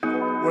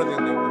We're the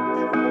only ones.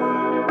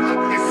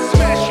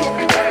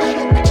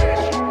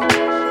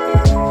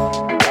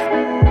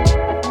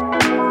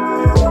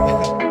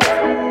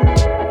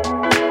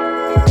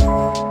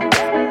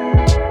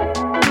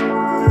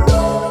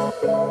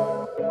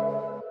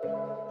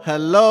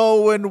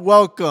 Hello and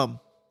welcome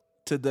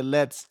to the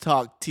Let's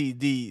Talk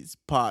TDs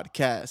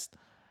podcast.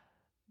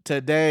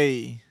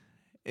 Today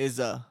is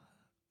a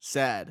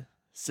sad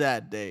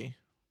day.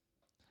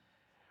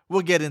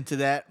 We'll get into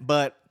that,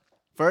 but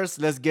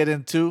first let's get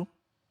into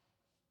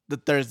the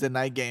Thursday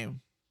night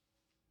game.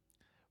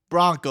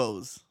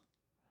 Broncos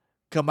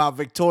come out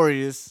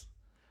victorious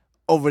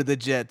over the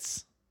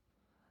Jets.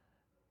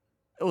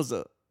 It was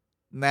a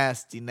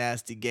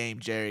nasty game,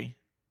 Jerry.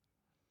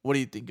 What do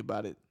you think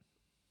about it?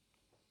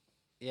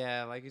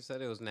 Yeah, like you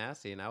said, it was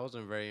nasty, and I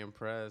wasn't very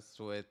impressed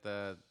with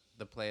the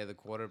play of the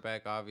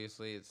quarterback.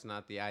 Obviously, it's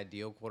not the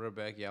ideal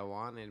quarterback y'all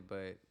wanted,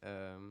 but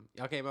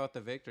y'all came out with the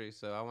victory.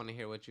 So I want to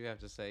hear what you have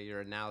to say, your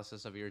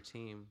analysis of your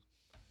team.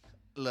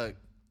 Look,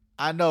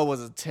 I know it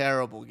was a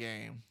terrible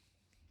game,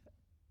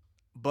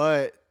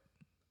 but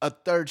a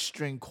third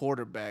string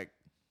quarterback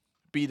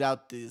beat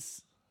out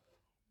this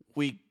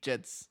weak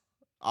Jets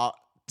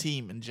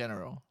team in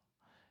general.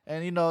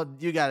 And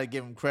you got to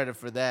give him credit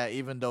for that,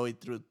 even though he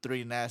threw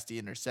three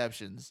nasty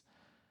interceptions.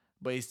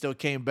 But he still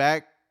came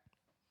back,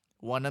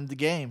 won them the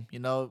game.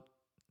 You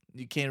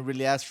can't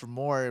really ask for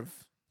more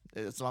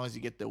as long as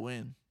you get the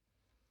win.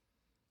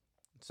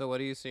 So,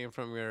 what are you seeing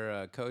from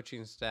your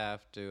coaching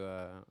staff?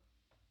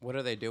 What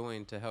are they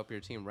doing to help your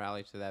team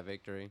rally to that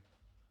victory?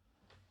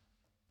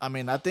 I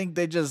mean, I think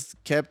they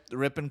just kept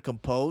Rippin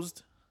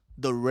composed.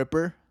 The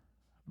Ripper,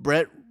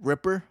 Brett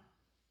Ripper,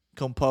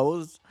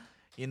 composed,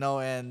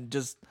 and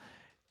just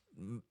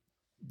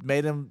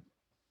made him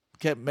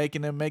kept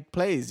making him make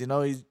plays.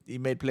 He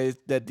made plays,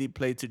 that deep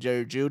play to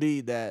Jerry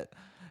Judy, that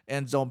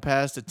end zone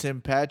pass to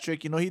Tim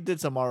Patrick. He did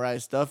some all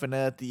right stuff, and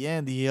then at the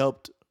end he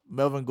helped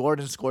Melvin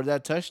Gordon score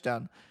that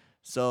touchdown.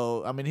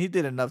 So I mean, he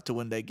did enough to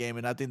win that game,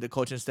 and I think the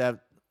coaching staff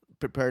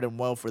prepared him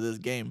well for this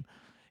game,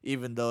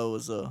 even though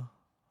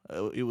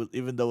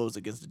even though it was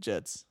against the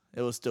Jets,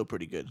 it was still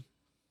pretty good.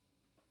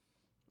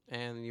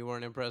 And you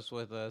weren't impressed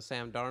with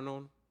Sam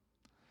Darnold?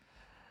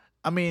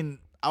 I mean,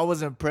 I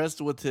was impressed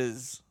with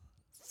his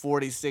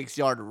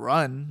 46-yard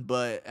run,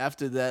 but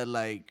after that,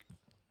 like,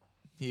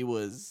 he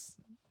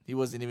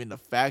wasn't even a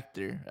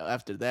factor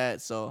after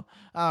that. So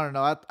I don't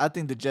know. I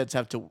think the Jets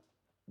have to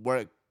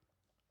work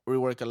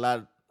rework a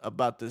lot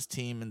about this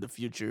team in the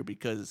future,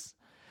 because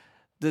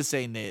this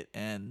ain't it.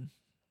 And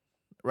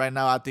right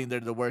now, I think they're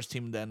the worst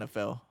team in the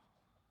NFL.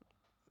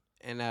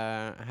 And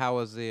how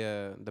was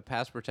the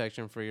pass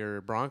protection for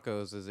your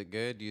Broncos? Is it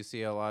good? Do you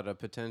see a lot of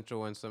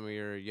potential in some of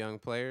your young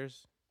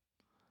players?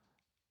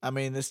 I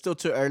mean, it's still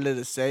too early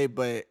to say,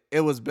 but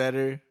it was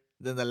better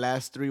than the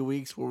last 3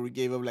 weeks where we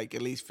gave up like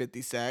at least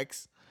 50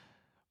 sacks.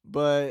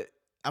 But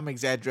I'm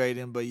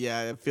exaggerating, but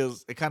yeah,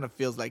 it kind of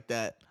feels like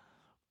that.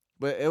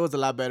 But it was a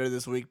lot better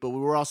this week. But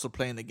we were also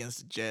playing against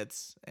the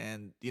Jets,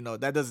 and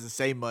that doesn't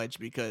say much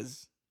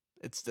because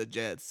it's the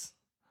Jets.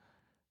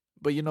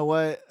 But you know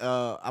what?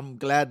 I'm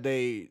glad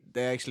they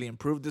actually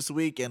improved this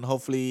week, and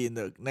hopefully in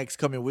the next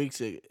coming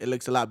weeks it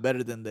looks a lot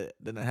better than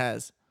it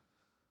has.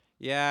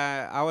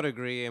 Yeah, I would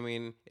agree. I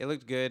mean, it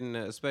looked good, and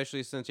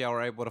especially since y'all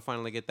were able to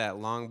finally get that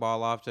long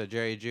ball off to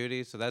Jerry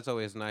Judy, so that's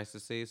always nice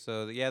to see.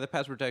 So yeah, the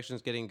pass protection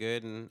is getting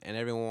good, and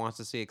everyone wants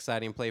to see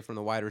exciting play from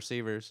the wide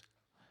receivers.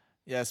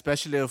 Yeah,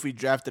 especially if we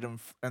drafted him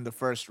in the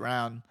first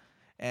round.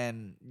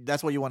 And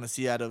that's what you want to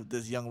see out of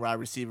this young wide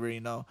receiver.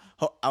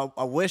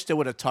 I wish they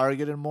would have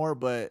targeted more,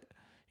 but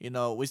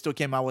we still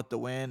came out with the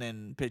win,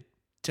 and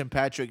Tim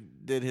Patrick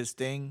did his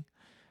thing.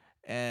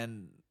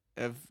 And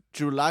if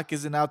Drew Lock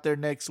isn't out there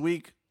next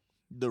week,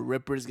 the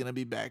Ripper is gonna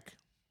be back.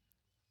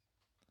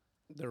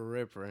 The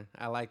Ripper,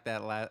 I like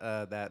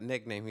that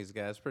nickname he's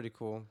got. It's pretty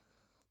cool.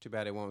 Too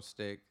bad it won't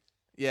stick.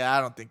 Yeah, I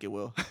don't think it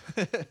will.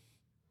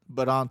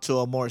 But on to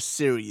a more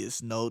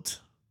serious note,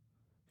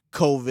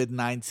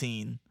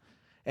 COVID-19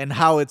 and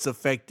how it's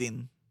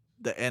affecting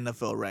the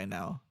NFL right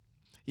now.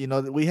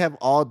 We have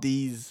all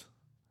these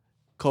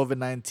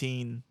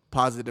COVID-19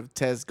 positive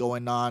tests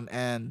going on,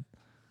 and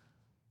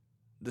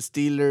the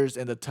Steelers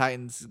and the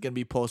Titans is going to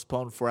be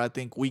postponed for, I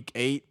think, week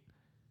 8.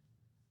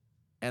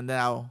 And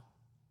now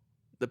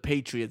the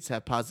Patriots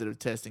have positive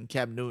tests, and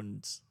Cam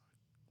Newton's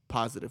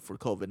positive for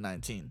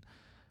COVID-19.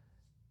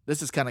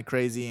 This is kind of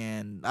crazy,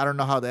 and I don't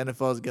know how the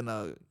NFL is going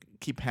to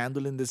keep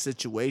handling this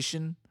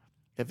situation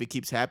if it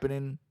keeps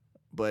happening,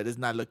 but it's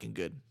not looking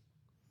good.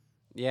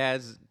 Yeah,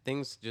 as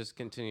things just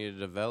continue to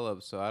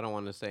develop, so I don't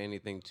want to say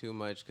anything too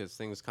much because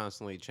things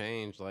constantly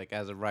change. Like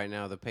as of right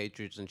now, the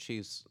Patriots and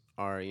Chiefs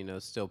are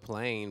still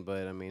playing,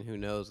 but I mean, who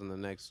knows in the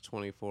next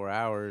 24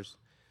 hours?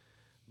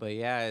 But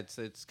yeah,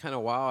 it's kind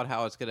of wild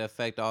how it's gonna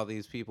affect all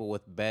these people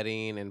with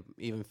betting and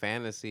even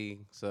fantasy.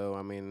 So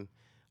I mean,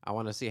 I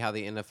want to see how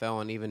the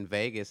NFL and even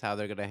Vegas how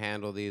they're gonna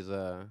handle these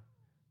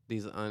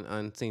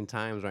unseen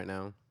times right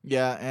now.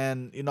 Yeah,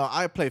 and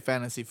I play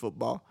fantasy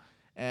football,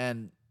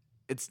 and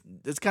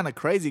it's kind of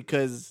crazy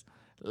because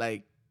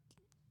like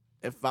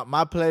if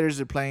my players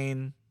are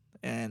playing,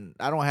 and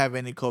I don't have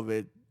any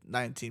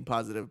COVID-19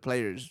 positive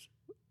players,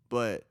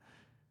 but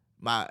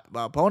my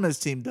opponent's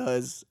team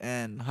does,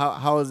 and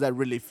how is that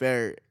really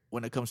fair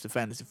when it comes to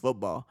fantasy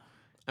football?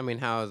 I mean,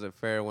 how is it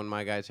fair when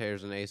my guy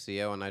tears an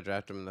ACL and I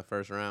draft him in the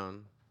first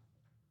round?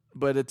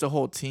 But it's a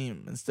whole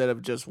team instead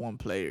of just one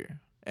player,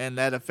 and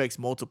that affects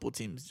multiple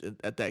teams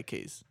at that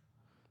case.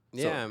 So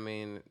Yeah, I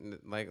mean,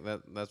 like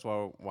that's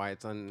why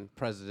it's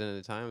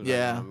unprecedented times right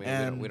now. I yeah,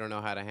 mean, we and don't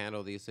know how to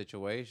handle these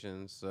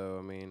situations. So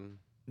I mean,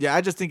 yeah, I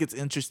just think it's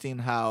interesting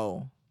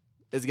how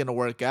it's gonna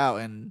work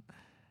out, and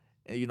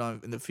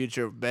in the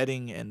future of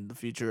betting and the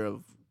future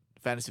of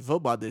fantasy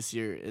football this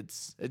year, it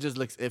just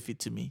looks iffy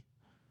to me.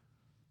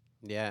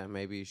 yeah,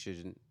 maybe you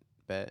shouldn't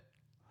bet.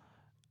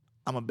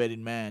 I'm a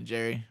betting man,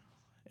 Jerry,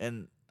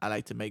 and I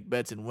like to make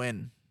bets and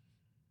win,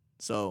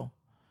 so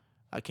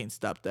I can't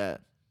stop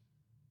that.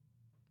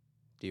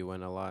 Do you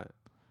win a lot?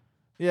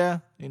 Yeah,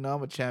 I'm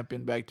a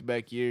champion back to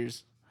back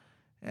years,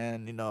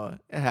 and it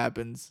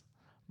happens.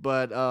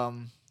 But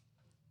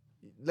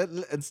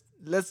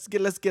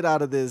let's get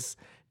out of this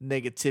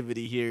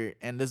negativity here,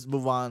 and let's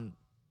move on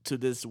to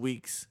this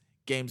week's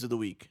games of the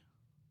week.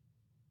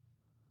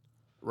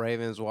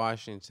 Ravens,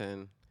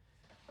 Washington,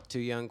 two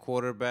young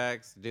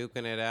quarterbacks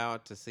duking it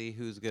out to see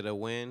who's gonna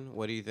win.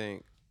 What do you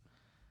think?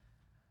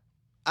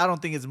 I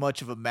don't think it's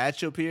much of a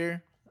matchup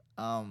here.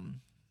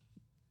 Um,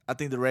 I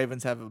think the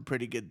Ravens have a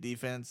pretty good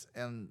defense,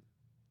 and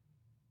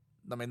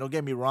I mean, don't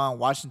get me wrong,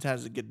 Washington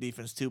has a good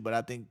defense too, but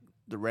I think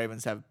the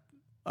Ravens have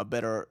a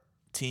better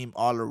team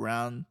all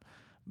around,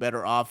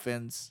 better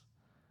offense,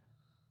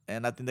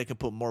 and I think they can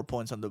put more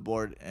points on the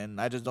board. And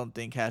I just don't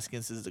think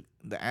Haskins is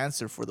the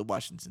answer for the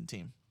Washington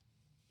team.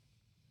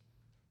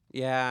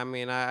 Yeah, I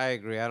mean, I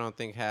agree. I don't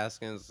think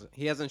Haskins.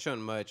 He hasn't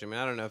shown much. I mean,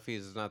 I don't know if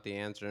he's not the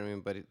answer. I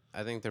mean, but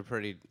I think they're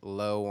pretty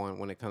low on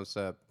when it comes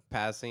to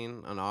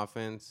passing on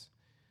offense.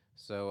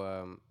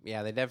 So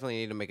yeah, they definitely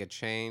need to make a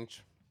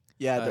change.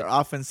 Yeah, Uh, their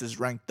offense is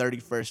ranked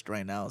 31st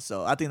right now,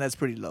 so I think that's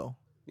pretty low.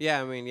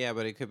 yeah, I mean, yeah,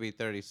 but it could be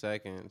 30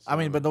 seconds. I So I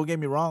mean, but mean, don't get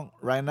me wrong.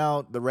 Right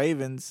now, the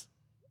Ravens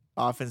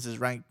offense is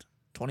ranked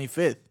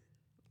 25th.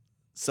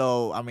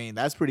 So, I mean,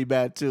 that's pretty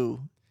bad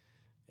too.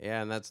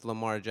 yeah, and that's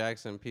Lamar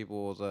Jackson.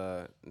 People's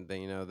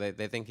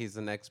they think he's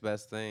the next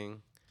best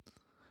thing.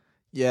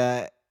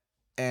 Yeah,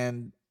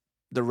 and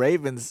the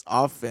Ravens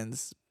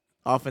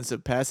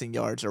offensive passing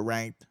yards are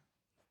ranked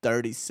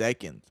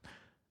 32nd.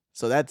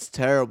 So that's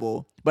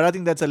terrible. But I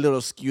think that's a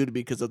little skewed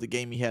because of the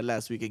game he had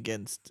last week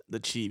against the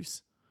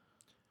Chiefs.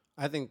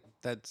 I think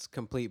that's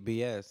complete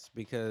BS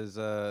because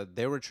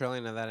they were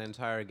trailing in that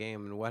entire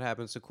game. And what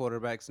happens to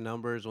quarterbacks'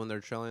 numbers when they're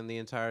trailing the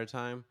entire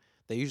time?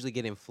 They usually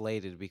get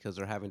inflated because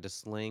they're having to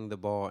sling the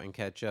ball and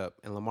catch up.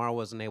 And Lamar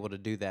wasn't able to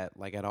do that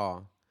like at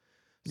all.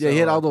 Yeah, he So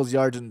had all those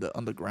yards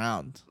on the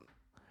ground.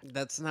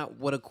 that's not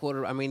what a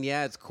quarter. I mean,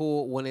 yeah, it's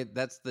cool when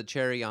that's the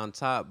cherry on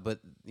top. But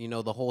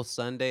the whole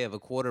Sunday of a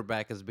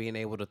quarterback is being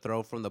able to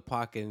throw from the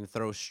pocket and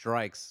throw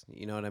strikes.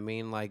 You know what I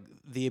mean? Like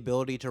the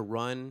ability to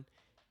run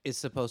is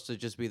supposed to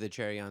just be the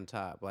cherry on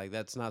top. Like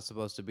that's not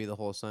supposed to be the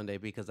whole Sunday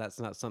because that's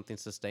not something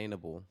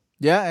sustainable.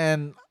 Yeah,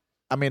 and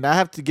I mean, I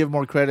have to give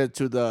more credit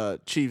to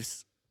the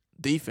Chiefs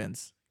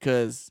defense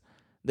cuz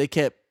they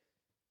kept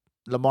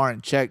Lamar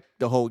in check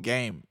the whole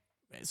game.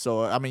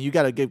 So, I mean, you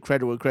got to give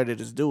credit where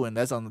credit is due, and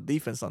that's on the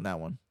defense on that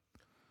one.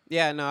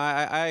 Yeah, no,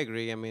 I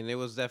agree. I mean, it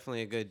was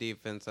definitely a good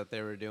defense that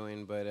they were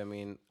doing, but I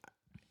mean,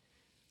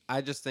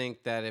 I just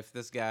think that if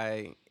this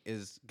guy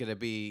is gonna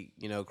be,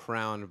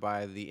 crowned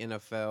by the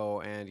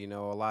NFL and a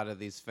lot of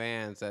these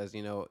fans as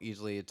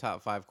easily a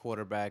top five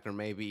quarterback or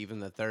maybe even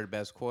the third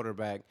best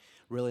quarterback,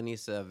 really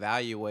needs to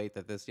evaluate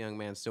that this young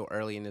man's still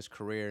early in his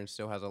career and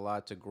still has a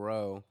lot to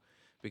grow,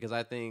 because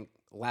I think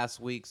last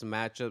week's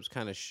matchups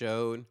kind of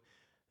showed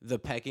the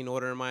pecking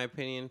order. In my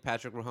opinion,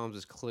 Patrick Mahomes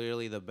is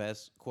clearly the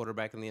best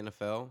quarterback in the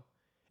NFL,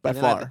 By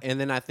far. and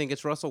then I think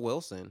it's Russell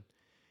Wilson.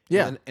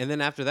 Yeah. And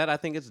then after that, I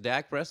think it's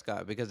Dak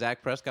Prescott because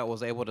Dak Prescott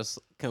was able to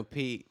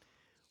compete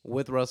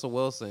with Russell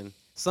Wilson.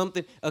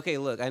 Something okay.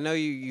 Look, I know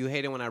you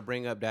hate it when I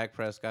bring up Dak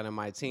Prescott and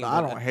my team. No, I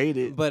don't hate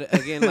it. But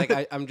again, like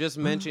I'm just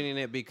mentioning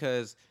it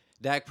because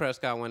Dak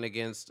Prescott went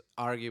against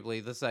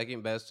arguably the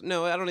second best.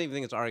 No, I don't even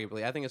think it's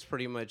arguably. I think it's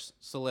pretty much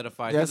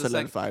solidified. Yeah, He's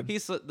solidified.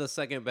 He's the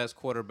second best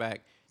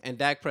quarterback, and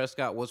Dak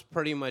Prescott was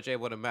pretty much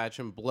able to match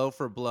him blow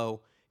for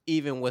blow,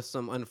 even with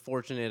some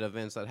unfortunate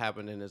events that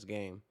happened in his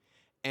game.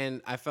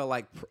 And I felt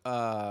like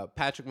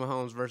Patrick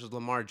Mahomes versus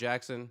Lamar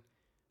Jackson,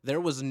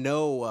 there was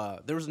no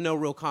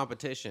real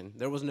competition.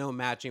 There was no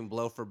matching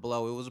blow for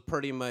blow. It was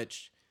pretty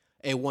much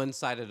a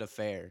one-sided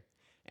affair,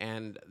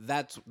 and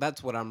that's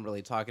what I'm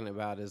really talking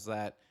about. Is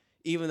that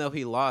even though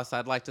he lost,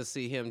 I'd like to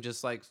see him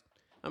just like,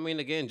 I mean,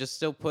 again, just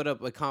still put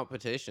up a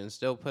competition,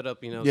 still put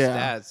up Yeah.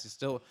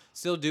 stats,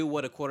 still do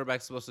what a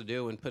quarterback's supposed to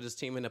do, and put his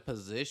team in a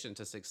position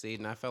to succeed.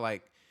 And I feel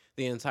like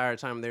the entire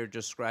time they were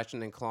just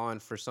scratching and clawing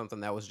for something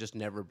that was just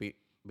never be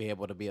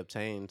able to be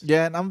obtained.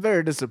 Yeah, and I'm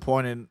very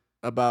disappointed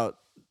about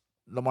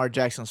Lamar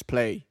Jackson's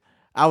play.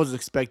 I was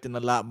expecting a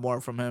lot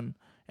more from him,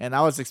 and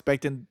I was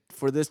expecting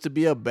for this to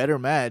be a better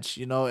match.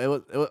 It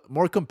was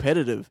more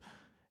competitive,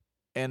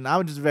 and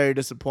I'm just very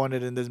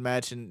disappointed in this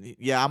match. And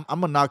yeah, I'm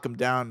gonna knock him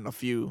down a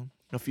few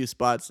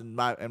spots in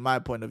my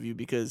point of view,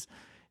 because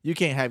you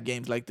can't have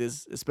games like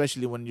this,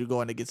 especially when you're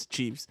going against the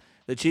Chiefs.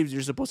 The Chiefs,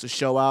 you're supposed to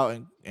show out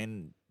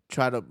and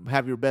try to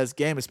have your best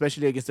game,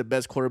 especially against the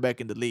best quarterback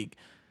in the league.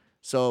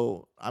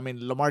 So I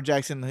mean, Lamar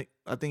Jackson,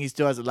 I think he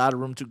still has a lot of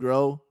room to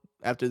grow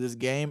after this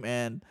game,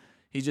 and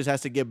he just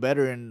has to get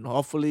better, and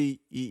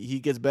hopefully he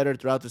gets better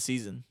throughout the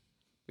season.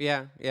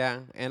 Yeah, yeah,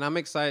 and I'm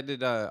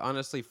excited,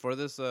 honestly, for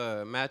this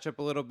matchup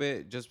a little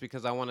bit, just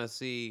because I want to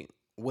see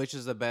which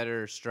is the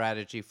better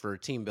strategy for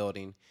team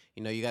building.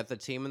 You know, you got the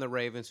team in the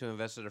Ravens who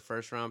invested a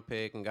first round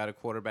pick and got a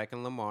quarterback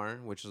in Lamar,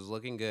 which is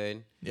looking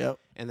good, Yep.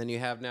 and then you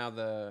have now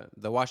the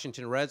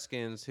Washington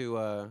Redskins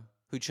who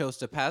chose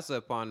to pass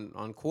up on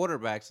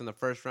quarterbacks in the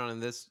first round in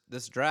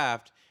this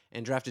draft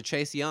and drafted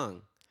Chase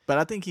Young. But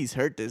I think he's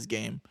hurt this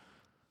game.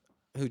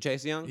 Who,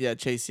 Chase Young? Yeah,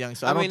 Chase Young.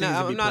 So I I don't mean, think he's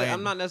gonna be I'm not. I'm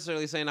playing. not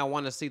necessarily saying I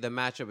want to see the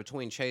matchup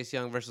between Chase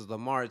Young versus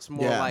Lamar. It's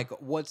more Yeah, like,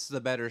 what's the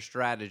better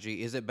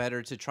strategy? Is it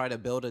better to try to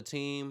build a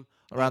team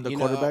around the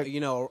quarterback.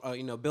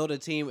 build a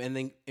team and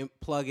then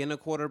plug in a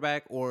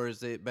quarterback, or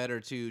is it better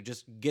to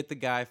just get the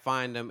guy,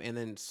 find him, and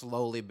then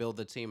slowly build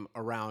the team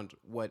around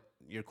what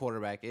your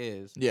quarterback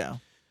is? Yeah,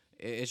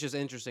 It's just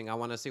interesting. I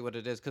want to see what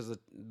it is, because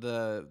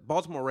the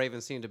Baltimore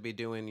Ravens seem to be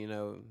doing,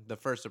 the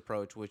first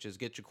approach, which is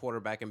get your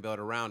quarterback and build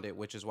around it,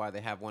 which is why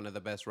they have one of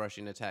the best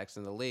rushing attacks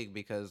in the league,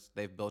 because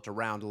they've built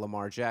around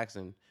Lamar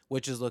Jackson,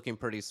 which is looking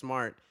pretty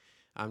smart.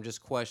 I'm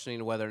just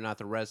questioning whether or not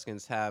the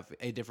Redskins have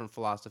a different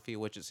philosophy,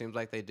 which it seems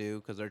like they do,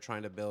 because they're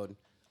trying to build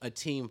a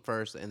team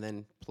first and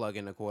then plug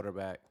in a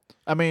quarterback.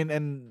 I mean,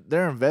 and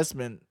their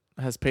investment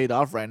has paid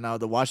off right now.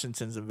 The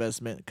Washington's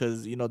investment,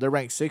 because they're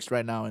ranked sixth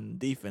right now in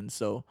defense.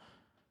 So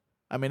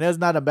I mean, that's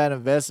not a bad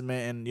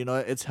investment, and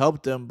it's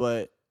helped them.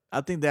 But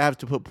I think they have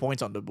to put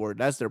points on the board.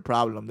 That's their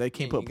problem. They Yeah,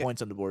 can't put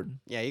points on the board.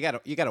 Yeah, you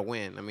gotta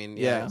win. I mean,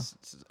 yeah,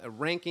 Yeah,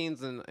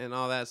 rankings and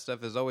all that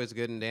stuff is always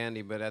good and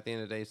dandy, but at the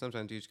end of the day,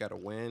 sometimes you just gotta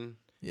win.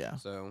 yeah,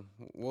 So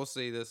we'll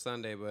see this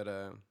Sunday, but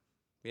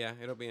yeah,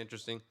 it'll be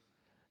interesting.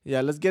 yeah.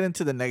 Let's get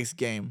into the next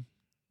game.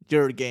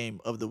 Your game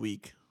of the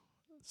week.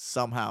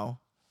 Somehow,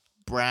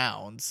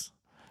 Browns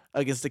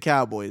against the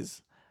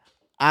Cowboys.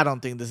 I don't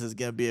think this is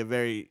gonna be a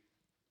very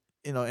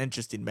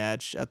interesting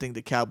match. I think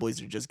the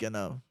Cowboys are just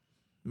gonna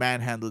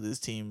manhandle this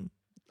team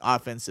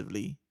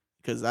offensively,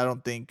 because I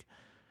don't think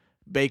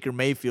Baker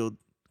Mayfield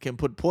can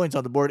put points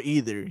on the board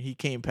either. He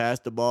can't pass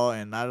the ball,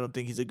 and I don't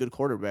think he's a good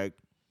quarterback.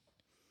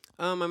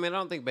 I mean, I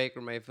don't think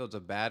Baker Mayfield's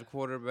a bad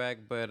quarterback,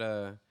 but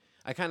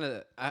I kind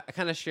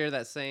of share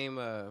that same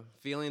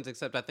feelings.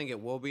 Except I think it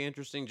will be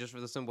interesting, just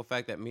for the simple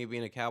fact that me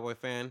being a Cowboy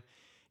fan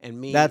and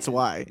me That's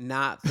why.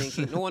 not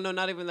thinking. No,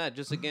 not even that.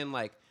 Just again,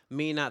 like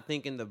me not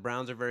thinking the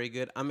Browns are very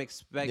good. I'm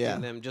expecting Yeah.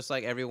 them, just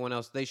like everyone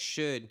else. They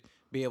should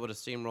be able to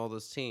steamroll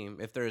this team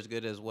if they're as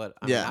good as what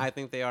I mean. Yeah. I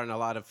think they are, and a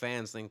lot of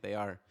fans think they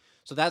are.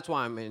 So that's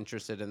why I'm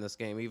interested in this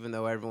game, even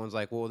though everyone's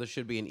like, "Well, this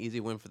should be an easy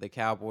win for the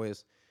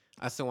Cowboys."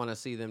 I still want to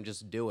see them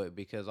just do it,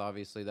 because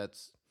obviously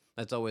that's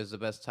always the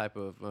best type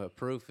of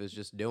proof, is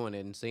just doing it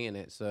and seeing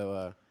it.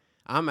 So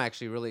I'm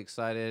actually really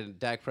excited.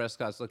 Dak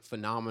Prescott's looked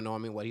phenomenal. I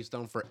mean, he's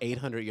thrown for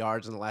 800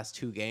 yards in the last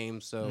 2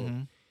 games. So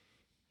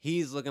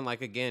he's looking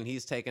like, again,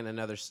 he's taken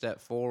another step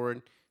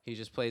forward. He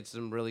just played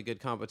some really good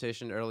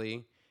competition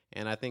early,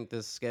 and I think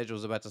this schedule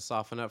is about to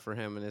soften up for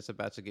him, and it's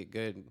about to get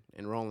good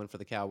and rolling for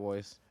the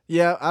Cowboys.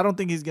 Yeah, I don't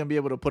think he's gonna be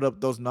able to put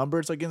up those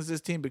numbers against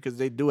this team, because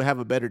they do have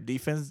a better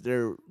defense.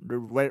 They're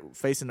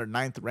facing their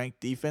ninth ranked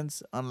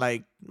defense,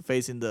 unlike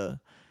facing the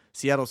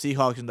Seattle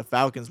Seahawks and the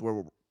Falcons,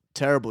 were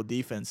terrible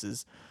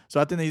defenses. So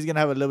I think that he's gonna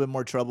have a little bit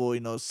more trouble,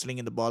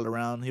 slinging the ball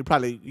around.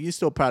 He'll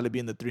still probably be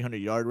in the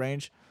 300-yard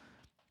range,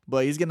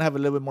 but he's gonna have a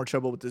little bit more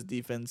trouble with this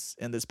defense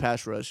and this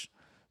pass rush.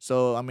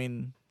 So I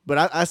mean,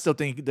 but I still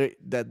think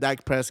that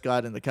Dak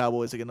Prescott and the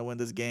Cowboys are gonna win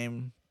this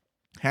game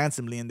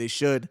handsomely, and they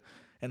should.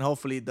 And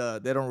hopefully they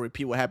don't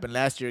repeat what happened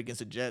last year against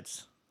the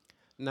Jets.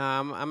 Nah,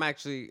 I'm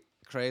actually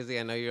crazy.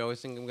 I know you always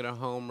think I'm gonna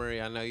homer.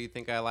 I know you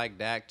think I like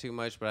Dak too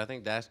much, but I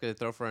think Dak's gonna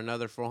throw for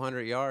another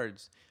 400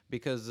 yards,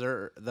 because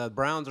the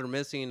Browns are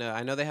missing.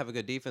 I know they have a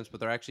good defense,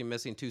 but they're actually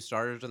missing two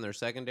starters in their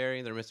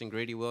secondary. They're missing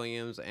Greedy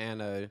Williams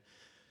and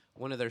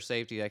one of their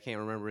safety. I can't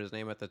remember his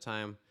name at the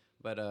time,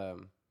 but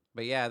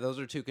yeah, those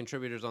are two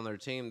contributors on their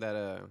team that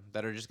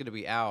are just gonna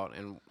be out,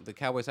 and the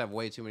Cowboys have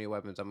way too many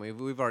weapons. I mean,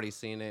 we've already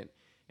seen it.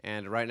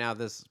 And right now,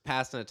 this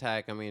passing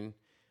attack, I mean,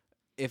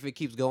 if it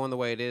keeps going the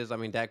way it is, I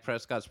mean, Dak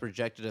Prescott's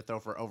projected to throw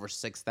for over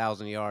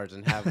 6,000 yards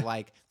and have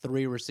like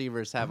three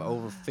receivers have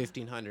over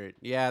 1,500.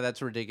 Yeah,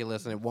 that's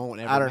ridiculous, and it won't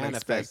ever I don't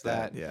manifest expect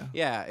that. Yeah.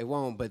 Yeah, it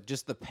won't. But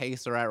just the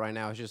pace they're at right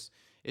now is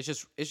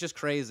just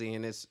crazy,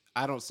 and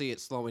I don't see it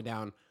slowing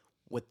down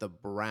with the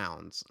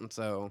Browns. And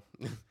so,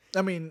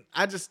 I mean,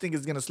 I just think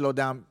it's gonna slow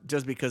down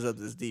just because of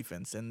this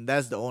defense, and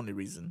that's the only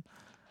reason.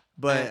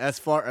 But And-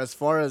 as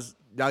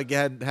y'all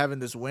having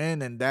this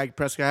win and Dak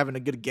Prescott having a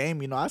good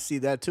game, I see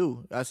that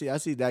too. I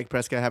see Dak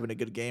Prescott having a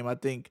good game. I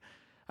think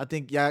I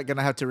think y'all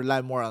gonna have to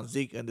rely more on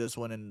Zeke in this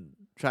one and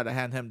try to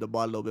hand him the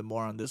ball a little bit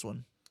more on this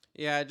one.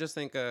 Yeah, I just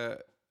think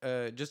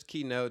just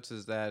key notes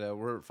is that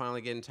we're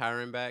finally getting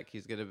Tyron back.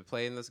 He's going to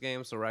play in this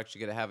game, so we're actually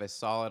going to have a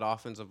solid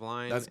offensive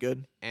line. That's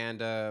good.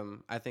 And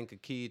I think a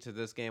key to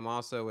this game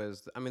also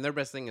is, I mean, their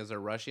best thing is their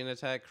rushing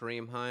attack,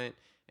 Kareem Hunt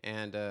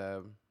and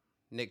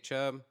Nick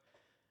Chubb.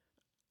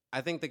 I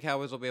think the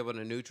Cowboys will be able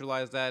to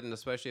neutralize that, and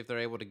especially if they're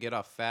able to get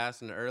off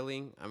fast and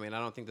early. I mean, I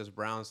don't think this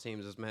Browns team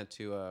is meant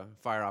to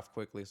fire off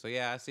quickly. So,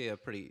 yeah, I see a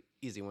pretty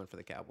easy win for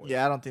the Cowboys.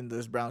 Yeah, I don't think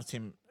this Browns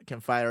team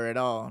can fire at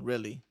all.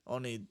 Really,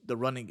 only the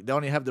running. They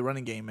only have the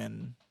running game,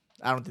 and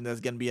I don't think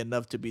that's gonna be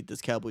enough to beat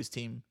this Cowboys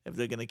team if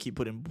they're gonna keep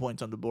putting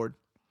points on the board.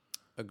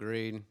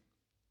 Agreed.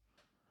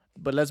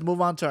 But let's move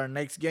on to our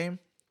next game.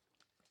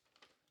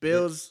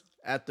 Bills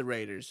at the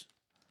Raiders.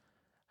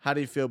 How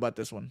do you feel about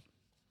this one?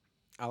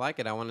 I like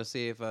it. I want to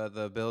see if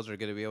the Bills are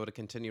going to be able to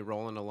continue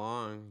rolling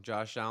along.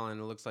 Josh Allen,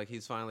 it looks like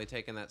he's finally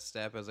taken that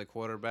step as a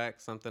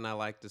quarterback, something I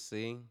like to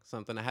see,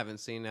 something I haven't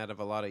seen out of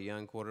a lot of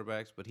young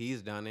quarterbacks, but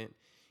he's done it.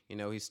 You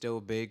know, he's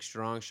still big,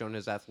 strong, showing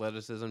his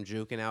athleticism,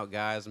 juking out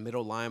guys,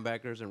 middle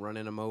linebackers, and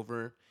running them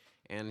over.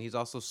 And he's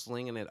also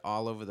slinging it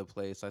all over the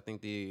place. I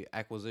think the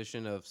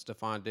acquisition of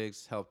Stephon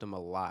Diggs helped him a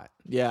lot.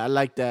 Yeah, I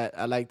like that.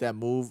 I like that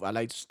move. I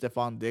like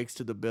Stephon Diggs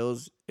to the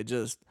Bills. It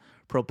just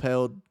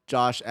propelled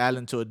Josh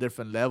Allen to a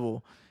different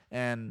level.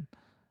 And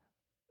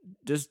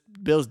this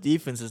Bills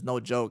defense is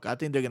no joke. I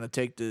think they're gonna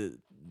take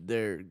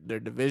their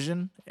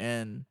division,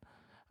 and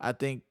I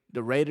think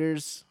the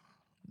Raiders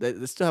they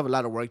still have a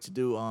lot of work to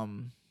do.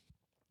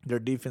 Their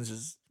defense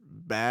is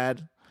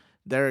bad.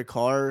 Derek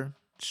Carr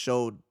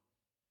showed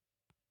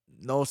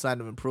no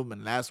sign of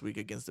improvement last week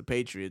against the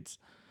Patriots.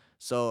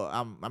 So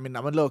I mean,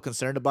 I'm a little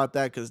concerned about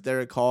that because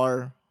Derek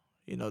Carr,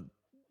 you know,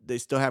 they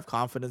still have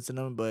confidence in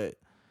him, but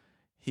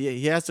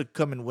he has to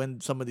come and win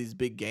some of these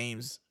big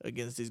games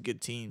against these good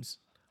teams.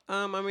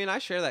 I mean, I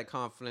share that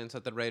confidence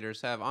that the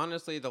Raiders have.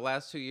 Honestly, the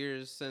last 2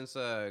 years since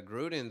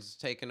Gruden's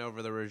taken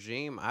over the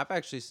regime, I've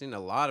actually seen a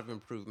lot of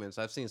improvements.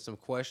 I've seen some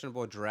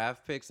questionable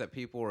draft picks that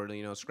people were,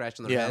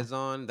 scratching their Yeah. heads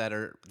on that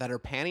are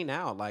panning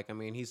out. Like, I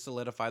mean, he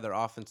solidified their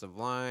offensive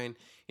line.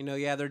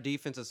 Yeah, their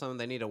defense is something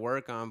they need to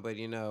work on, but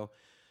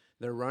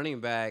their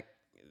running back,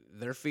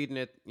 they're feeding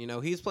it.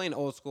 He's playing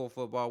old school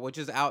football, which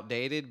is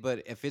outdated,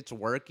 but if it's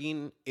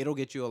working, it'll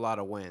get you a lot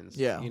of wins.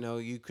 Yeah.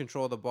 You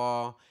control the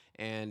ball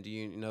and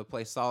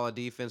play solid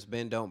defense,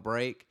 bend don't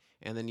break,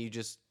 and then you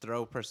just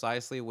throw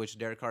precisely, which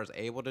Derek Carr is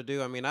able to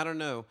do. I mean, I don't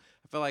know.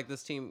 I feel like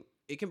this team,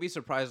 it can be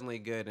surprisingly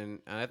good,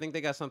 and I think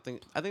they got something.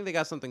 I think they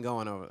got something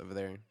going over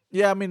there.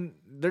 Yeah, I mean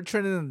they're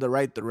trending in the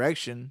right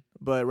direction,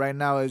 but right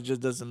now it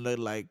just doesn't look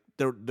like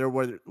they're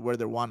where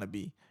they want to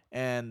be.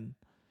 And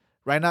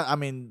right now, I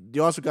mean,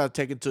 you also got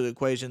to take into the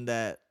equation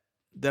that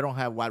they don't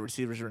have wide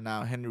receivers right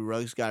now. Henry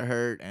Ruggs got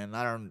hurt, and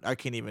I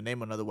can't even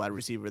name another wide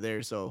receiver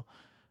there. So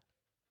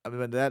I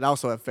mean that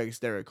also affects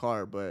Derek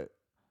Carr, but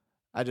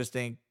I just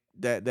think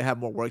that they have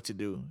more work to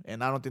do,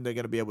 and I don't think they're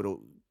gonna be able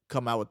to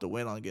come out with the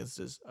win against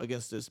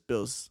this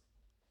Bills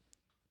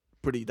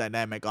pretty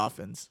dynamic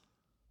offense.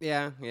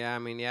 Yeah. I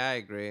mean, yeah, I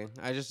agree.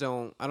 I just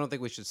don't. I don't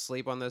think we should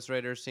sleep on this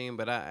Raiders team,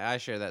 but I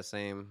share that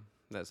same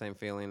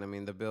feeling. I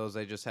mean, the Bills,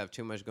 they just have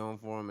too much going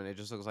for them, and it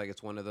just looks like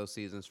it's one of those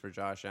seasons for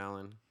Josh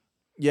Allen.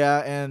 Yeah,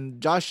 and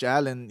Josh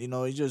Allen,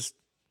 he just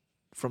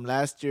from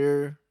last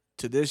year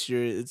to this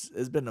year,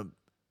 it's been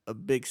a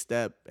big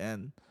step,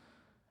 and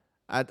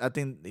I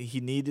think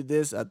he needed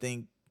this. I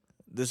think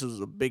this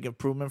was a big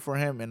improvement for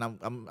him, and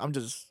I'm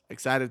just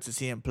excited to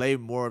see him play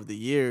more of the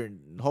year,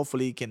 and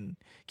hopefully he can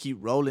keep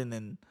rolling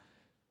and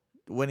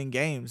winning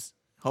games.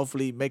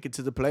 Hopefully make it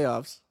to the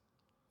playoffs.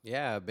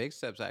 Yeah, big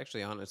steps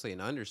actually, honestly, an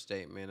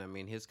understatement. I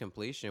mean, his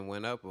completion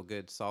went up a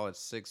good solid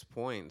 6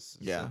 points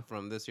Yeah.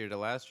 from this year to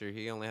last year.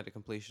 He only had a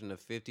completion of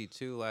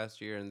 52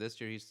 last year, and this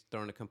year he's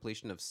throwing a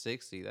completion of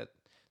 60.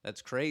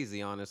 That's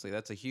crazy, honestly.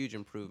 That's a huge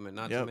improvement.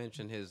 Not to Yep.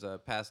 mention his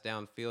pass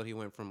downfield. He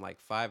went from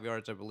like 5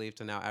 yards, I believe,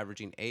 to now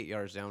averaging 8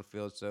 yards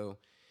downfield. So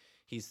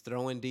he's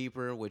throwing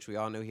deeper, which we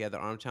all knew he had the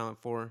arm talent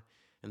for.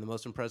 And the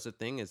most impressive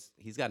thing is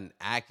he's gotten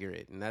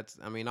accurate. And that's,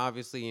 I mean,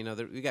 obviously,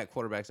 we got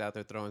quarterbacks out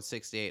there throwing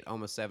 68,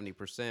 almost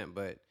 70%,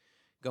 but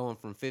going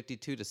from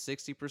 52 to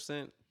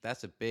 60%,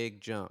 that's a big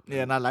jump.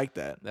 Yeah, and I like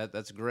that.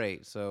 That's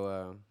great.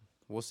 So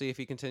we'll see if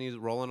he continues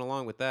rolling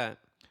along with that.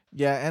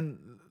 Yeah,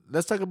 and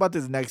let's talk about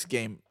this next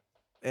game.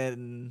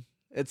 And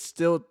it's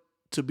still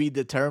to be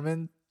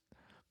determined,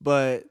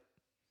 but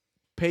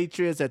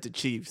Patriots at the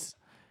Chiefs.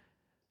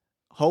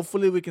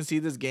 Hopefully we can see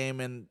this game,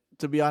 and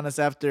to be honest,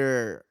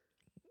 after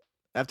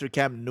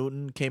Cam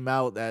Newton came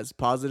out as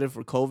positive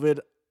for COVID,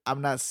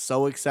 I'm not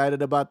so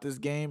excited about this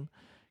game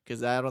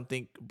because I don't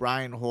think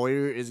Brian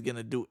Hoyer is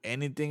gonna do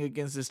anything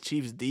against this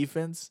Chiefs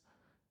defense.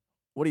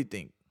 What do you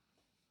think?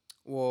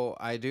 Well,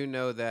 I do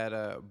know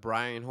that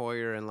Brian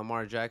Hoyer and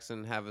Lamar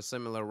Jackson have a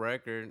similar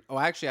record. Oh,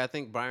 actually, I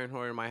think Brian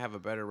Hoyer might have a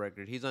better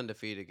record. He's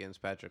undefeated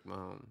against Patrick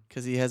Mahomes.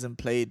 Because he hasn't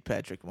played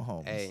Patrick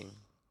Mahomes. Hey,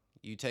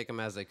 you take them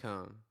as they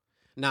come.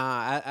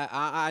 Nah,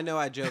 I know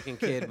I joking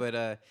kid,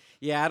 but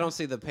yeah, I don't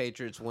see the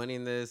Patriots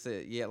winning this.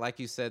 Yeah, like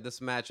you said, this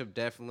matchup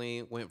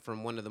definitely went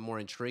from one of the more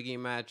intriguing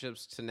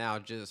matchups to now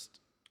just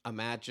a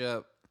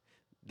matchup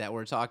that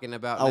we're talking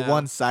about A now.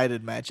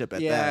 one-sided matchup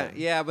at Yeah, that.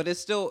 yeah, but it's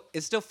still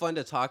fun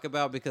to talk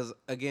about because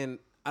again,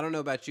 I don't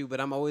know about you,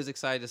 but I'm always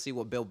excited to see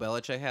what Bill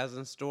Belichick has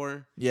in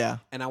store. Yeah.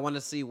 And I want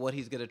to see what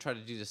he's going to try to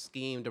do to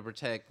scheme to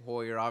protect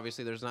Hoyer.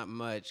 Obviously, there's not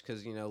much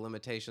because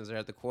limitations there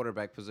at the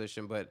quarterback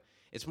position, but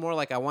it's more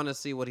like I want to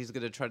see what he's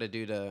going to try to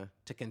do to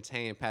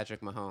contain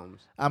Patrick Mahomes.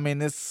 I mean,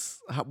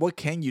 what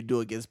can you do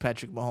against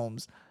Patrick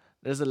Mahomes?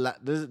 There's a lot.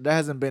 There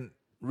hasn't been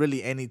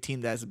really any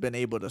team that's been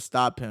able to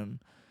stop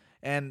him.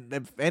 And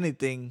if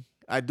anything,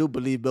 I do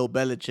believe Bill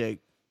Belichick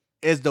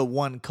is the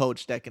one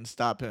coach that can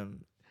stop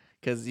him,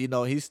 because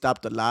he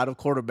stopped a lot of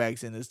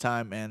quarterbacks in his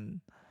time.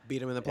 And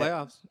Beat him in the eh,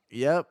 playoffs.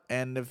 yep.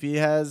 And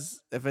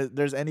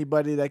there's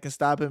anybody that can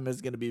stop him,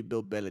 it's gonna be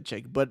Bill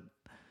Belichick. But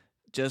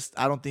just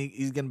I don't think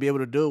he's gonna be able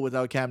to do it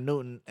without Cam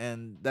Newton,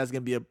 and that's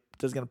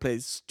gonna play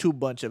too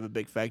much of a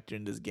big factor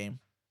in this game.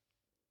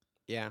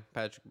 Yeah,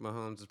 Patrick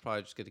Mahomes is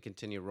probably just going to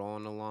continue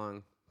rolling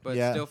along. But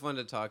Yeah, still fun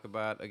to talk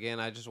about. Again,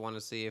 I just want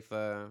to see if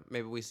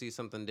maybe we see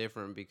something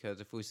different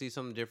because if we see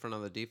something different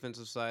on the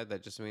defensive side,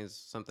 that just means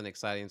something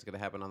exciting is going to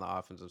happen on the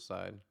offensive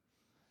side.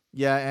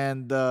 yeah,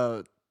 and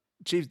the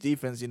Chiefs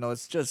defense,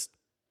 it's just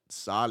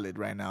solid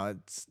right now.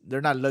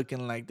 They're not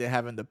looking like they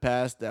have in the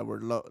past that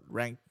were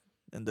ranked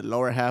in the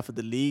lower half of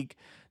the league.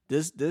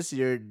 This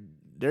year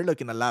they're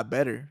looking a lot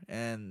better,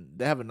 and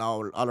they have an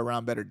all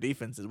around better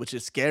defenses, which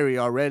is scary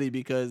already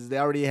because they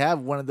already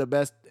have one of the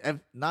best, if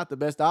not the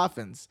best,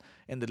 offense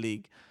in the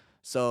league.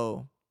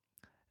 So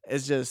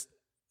it's just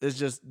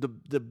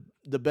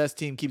the best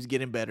team keeps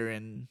getting better,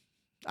 and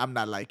I'm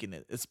not liking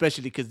it,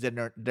 especially because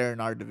they're in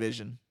our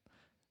division.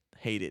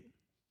 Hate it.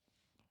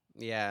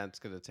 Yeah, it's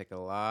going to take a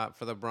lot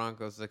for the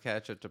Broncos to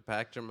catch up to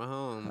Patrick I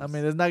Mahomes.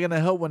 mean, it's not gonna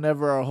help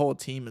whenever our whole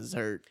team is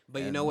hurt.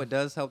 But you know And what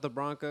does help the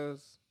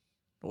Broncos?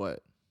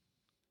 what?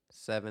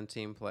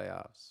 17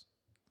 playoffs.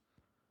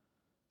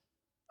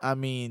 I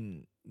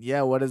mean,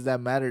 yeah. What does that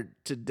matter?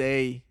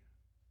 Today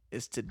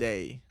is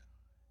today,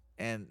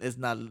 and it's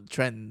not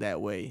trending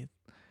that way.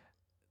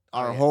 Oh,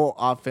 Our yeah. whole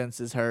offense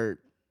is hurt.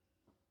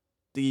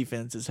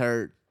 Defense is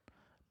hurt.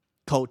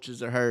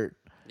 Coaches are hurt.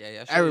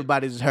 Yeah,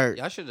 Everybody's hurt.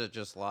 y'all should have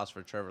just lost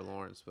for Trevor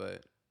Lawrence,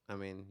 but I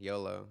mean,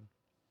 YOLO.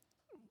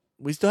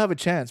 We still have a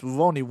chance. We've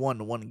only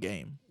won one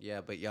game.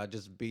 Yeah, but y'all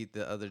just beat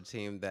the other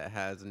team that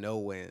has no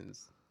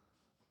wins.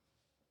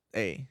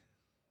 Hey,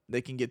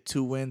 they can get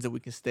 2 wins and we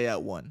can stay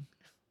at one.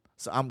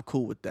 So I'm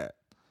cool with that.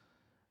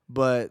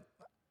 But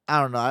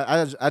I don't know.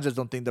 I just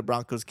don't think the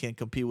Broncos can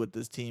compete with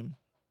this team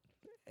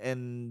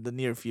in the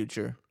near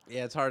future.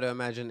 Yeah, it's hard to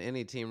imagine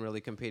any team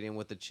really competing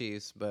with the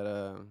Chiefs, but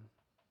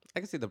I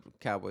can see the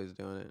Cowboys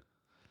doing it.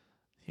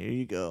 Here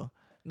you go.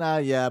 Nah,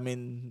 yeah, I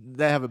mean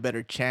they have a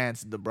better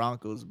chance than the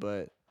Broncos,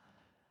 but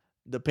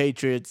the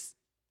Patriots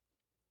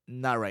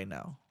not right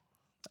now.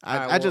 All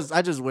right,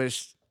 I just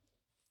wish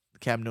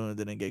Cam Newton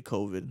didn't get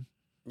COVID.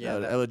 yeah,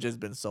 That would just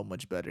been so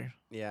much better.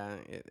 yeah,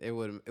 it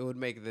would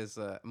make this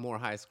a more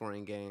high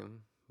scoring game.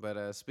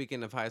 But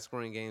speaking of high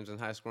scoring games and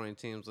high scoring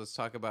teams, let's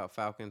talk about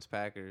Falcons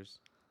Packers.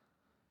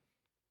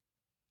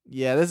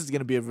 Yeah, this is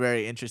gonna be a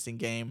very interesting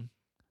game.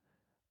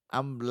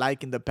 I'm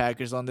liking the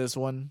Packers on this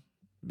one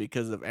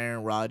because of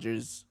Aaron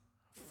Rodgers'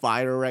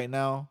 fire right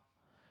now,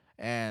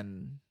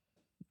 and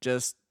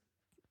just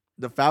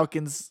the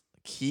Falcons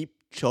keep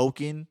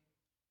choking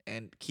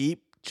and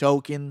keep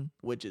choking,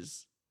 which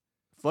is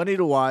funny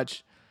to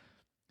watch,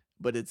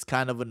 but it's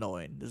kind of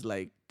annoying. It's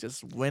like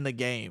just win a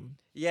game.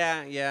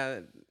 Yeah, yeah,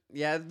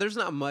 yeah. There's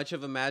not much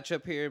of a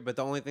matchup here, but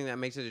the only thing that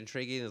makes it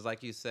intriguing is,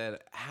 like you said,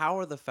 how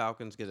are the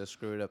Falcons going to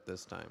screw it up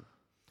this time?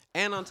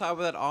 And on top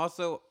of that,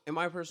 also, in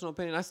my personal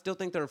opinion, I still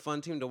think they're a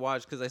fun team to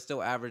watch because they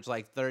still average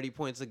like 30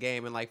 points a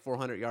game and like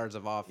 400 yards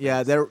of offense.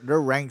 Yeah, they're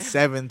ranked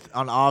seventh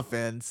on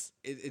offense.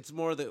 It's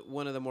more that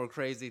one of the more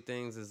crazy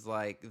things is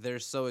like they're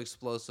so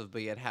explosive,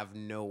 but yet have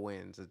no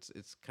wins.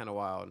 It's kind of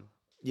wild.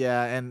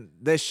 Yeah, and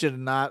they should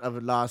not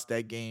have lost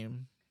that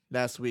game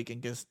last week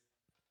against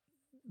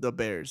the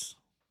Bears.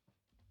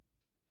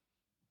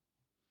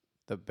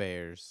 The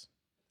Bears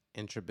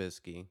and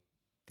Trubisky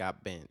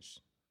got benched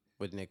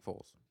with Nick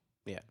Foles.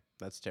 Yeah,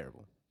 that's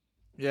terrible.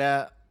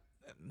 Yeah,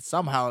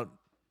 somehow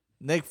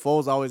Nick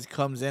Foles always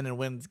comes in and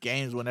wins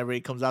games whenever he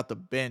comes out the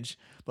bench,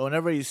 but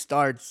whenever he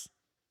starts,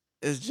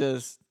 it's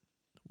just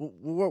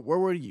where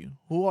were you?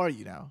 Who are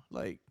you now?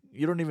 Like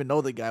you don't even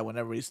know the guy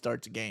whenever he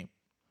starts a game.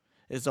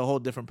 It's a whole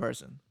different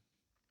person.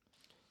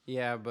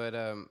 Yeah, but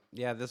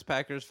yeah, this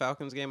Packers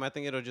Falcons game, I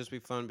think it'll just be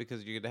fun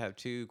because you're gonna have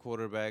two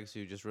quarterbacks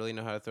who just really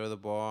know how to throw the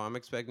ball. I'm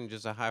expecting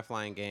just a high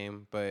flying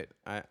game, but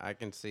I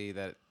can see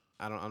that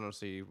I don't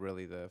see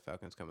really the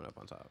Falcons coming up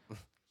on top.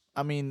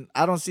 I mean,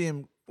 I don't see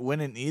him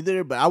winning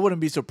either, but I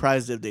wouldn't be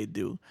surprised if they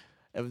do.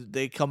 If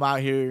they come out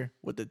here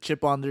with a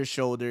chip on their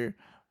shoulder,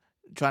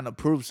 trying to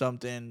prove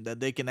something that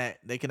they can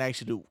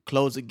actually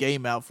close a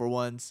game out for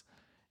once,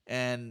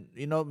 and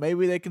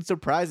maybe they can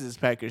surprise this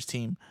Packers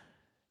team.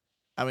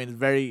 I mean, it's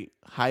very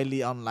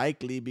highly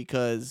unlikely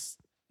because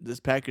this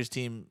Packers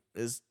team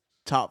is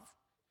top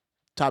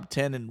top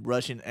 10 in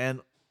rushing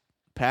and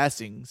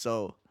passing.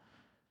 So,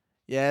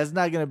 yeah, it's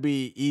not going to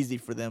be easy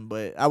for them,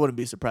 but I wouldn't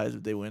be surprised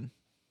if they win.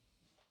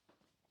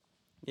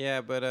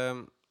 Yeah, but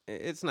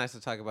it's nice to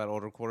talk about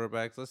older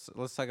quarterbacks.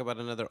 Let's talk about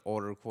another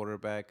older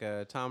quarterback,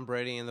 Tom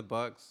Brady and the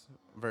Bucks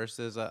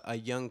versus a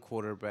young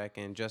quarterback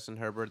and Justin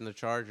Herbert and the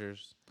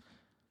Chargers.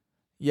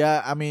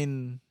 Yeah, I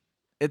mean,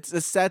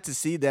 it's sad to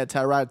see that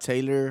Tyrod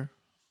Taylor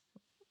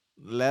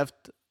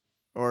left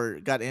or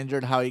got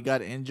injured how he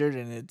got injured,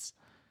 and it's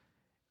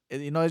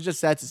just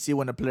sad to see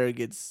when a player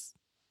gets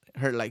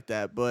hurt like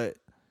that, but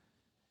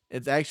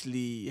it's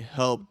actually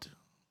helped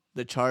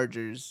the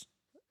Chargers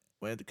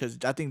because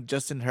I think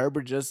Justin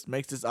Herbert just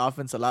makes this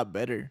offense a lot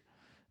better,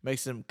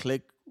 makes them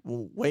click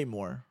way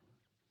more.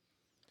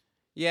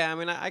 Yeah, I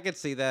mean, I could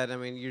see that. I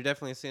mean, you're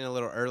definitely seeing a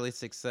little early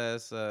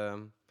success.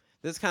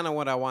 This is kind of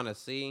what I want to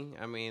see.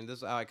 I mean,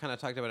 this I kind of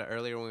talked about it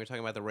earlier when we were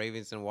talking about the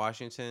Ravens and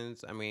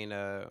Washington's. I mean,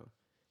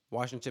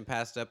 Washington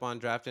passed up on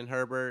drafting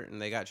Herbert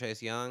and they got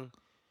Chase Young,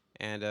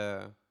 and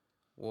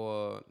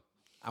well,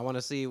 I want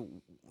to see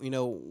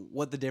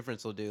what the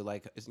difference will do.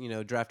 Like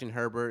drafting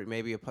Herbert,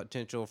 maybe a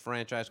potential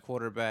franchise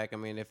quarterback. I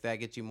mean, if that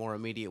gets you more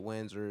immediate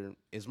wins or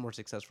is more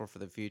successful for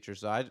the future.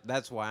 So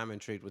that's why I'm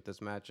intrigued with this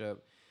matchup.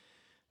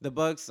 The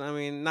Bucks, I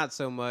mean, not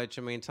so much.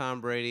 I mean,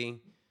 Tom Brady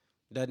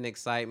doesn't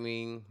excite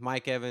me.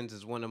 Mike Evans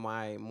is one of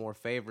my more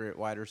favorite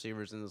wide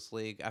receivers in this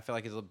league. I feel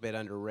like he's a bit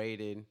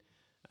underrated.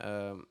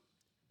 Um,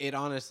 it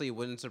honestly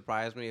wouldn't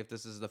surprise me if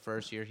this is the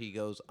first year he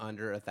goes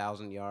under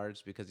 1,000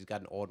 yards because he's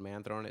got an old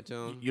man throwing it to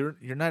him.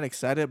 You're not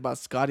excited about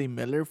Scotty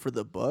Miller for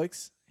the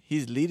Bucks?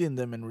 He's leading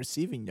them in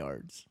receiving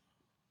yards.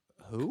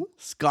 Who?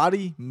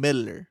 Scotty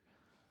Miller.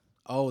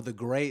 Oh, the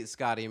great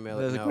Scotty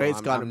Miller. There's a No, great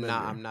I'm, Scotty I'm not.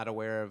 Miller. I'm not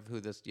aware of who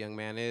this young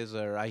man is,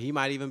 or he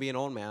might even be an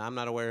old man. I'm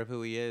not aware of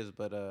who he is,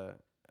 but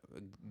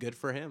good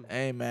for him.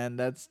 Hey man,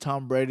 that's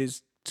Tom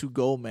Brady's to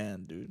go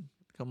man, dude.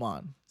 Come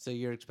on. So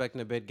you're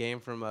expecting a big game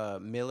from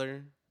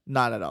Miller?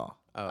 Not at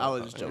all. I Oh,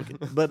 was just joking.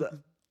 But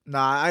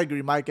nah, I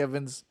agree. Mike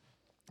Evans,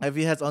 if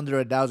he has under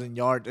 1,000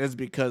 yards, it's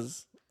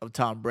because of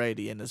Tom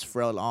Brady and his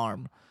frail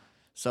arm.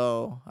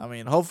 So I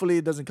mean, hopefully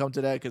it doesn't come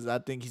to that because I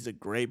think he's a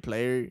great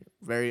player,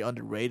 very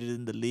underrated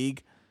in the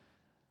league.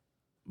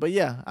 But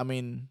yeah, I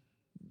mean,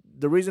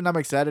 the reason I'm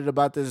excited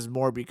about this is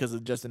more because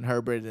of Justin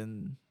Herbert,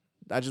 and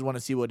I just want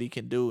to see what he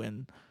can do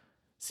and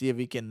see if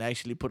he can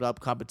actually put up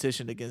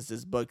competition against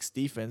this Bucks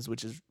defense,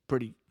 which is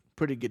pretty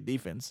good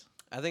defense.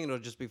 I think it'll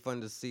just be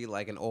fun to see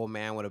like an old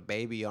man with a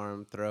baby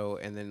arm throw,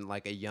 and then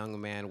like a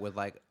young man with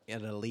like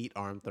an elite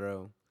arm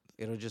throw.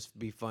 It'll just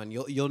be fun.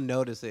 You'll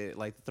notice it.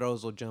 Like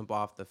throws will jump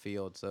off the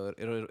field, so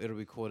it'll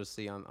be cool to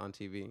see on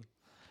TV.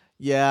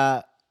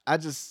 Yeah, I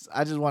just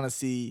want to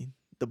see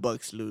the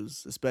Bucks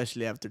lose,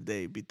 especially after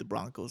they beat the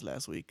Broncos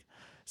last week.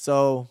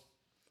 So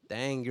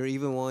Dang, you're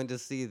even willing to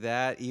see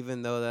that,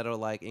 even though that'll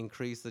like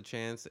increase the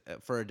chance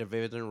for a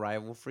division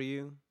rival for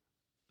you.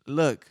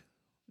 look,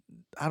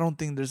 I don't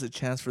think there's a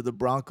chance for the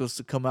Broncos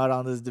to come out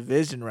on this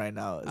division right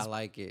now. I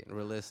like it.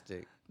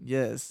 Realistic.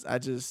 Yes,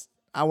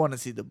 I want to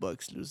see the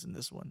Bucks lose in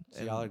this one.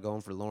 So y'all are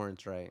going for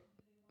Lawrence, right?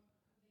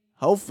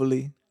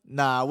 Hopefully.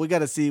 Nah, we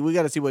gotta see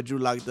what Drew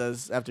Lock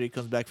does after he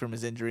comes back from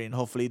his injury, and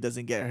hopefully he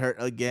doesn't get hurt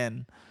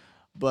again.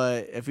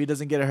 But if he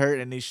doesn't get hurt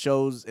and he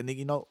shows, and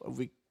if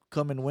we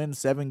come and win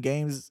 7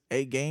 games,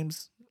 8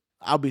 games,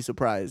 I'll be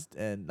surprised,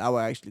 and I will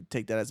actually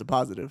take that as a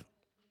positive.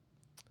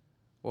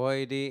 Well,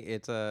 AD,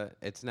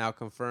 it's now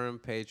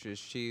confirmed.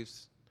 Patriots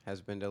Chiefs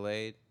has been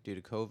delayed due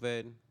to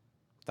COVID.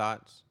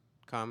 Thoughts,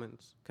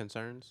 comments,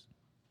 concerns?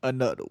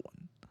 Another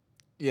one.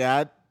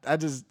 Yeah, I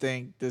just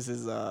think this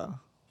is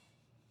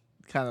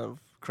kind of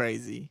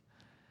crazy.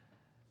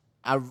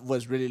 I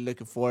was really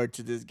looking forward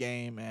to this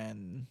game,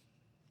 and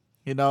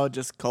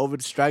just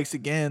COVID strikes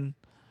again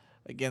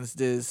against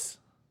this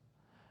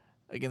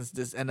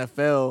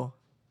NFL,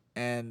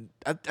 and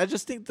I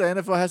just think the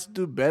NFL has to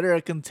do better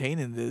at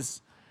containing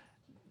this.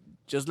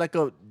 Just like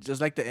the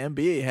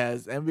NBA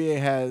has. NBA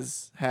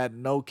has had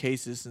no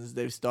cases since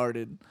they've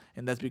started,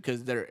 and that's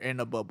because they're in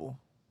a bubble.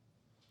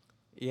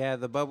 Yeah,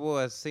 the bubble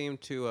has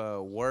seemed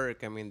to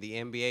work. I mean, the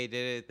NBA did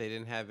it. They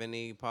didn't have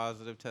any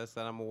positive tests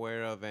that I'm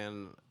aware of,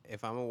 and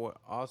if I'm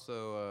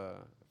also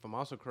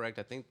correct,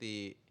 I think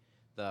the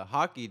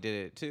hockey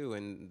did it too,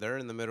 and they're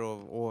in the middle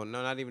of, well,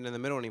 no, not even in the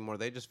middle anymore.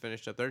 They just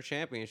finished up their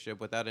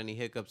championship without any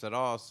hiccups at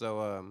all.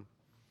 So,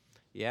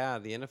 yeah,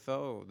 the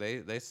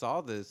NFL they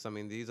saw this. I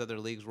mean, these other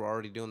leagues were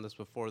already doing this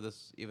before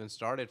this even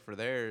started for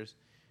theirs,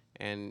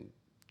 and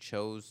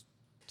chose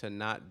to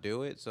not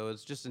do it. So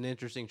it's just an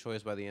interesting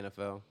choice by the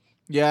NFL.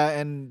 Yeah,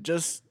 and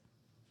just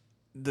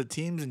the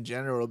teams in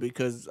general,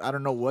 because I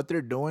don't know what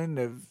they're doing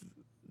if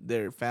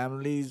their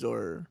families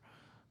or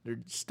their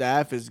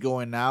staff is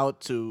going out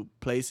to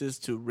places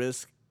to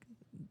risk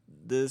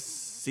this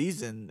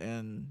season,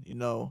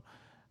 and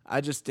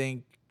I just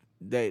think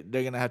they're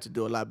gonna have to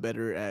do a lot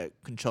better at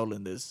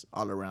controlling this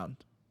all around.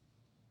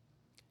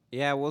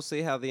 Yeah, we'll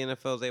see how the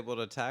NFL is able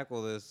to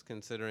tackle this,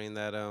 considering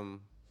that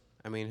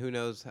I mean, who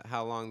knows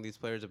how long these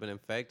players have been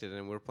infected,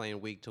 and we're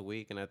playing week to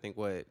week, and I think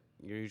what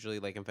you're usually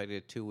like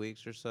infected 2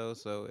 weeks or so.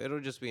 So it'll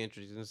just be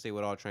interesting to see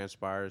what all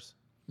transpires.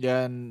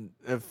 Yeah, and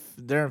if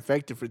they're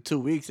infected for 2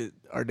 weeks,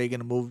 are they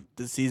gonna move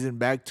the season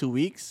back 2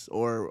 weeks,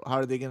 or how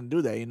are they gonna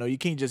do that? You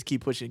can't just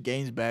keep pushing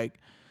games back,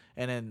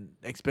 and then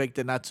expect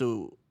it not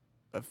to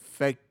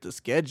affect the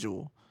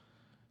schedule.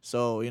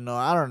 So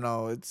I don't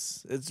know.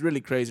 It's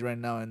really crazy right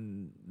now,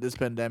 and this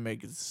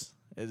pandemic is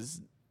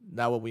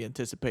not what we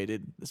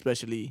anticipated,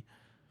 especially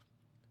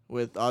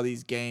with all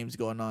these games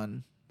going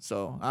on.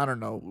 So I don't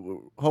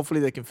know. Hopefully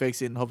they can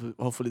fix it, and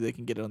hopefully they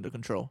can get it under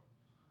control.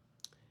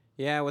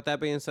 Yeah, with that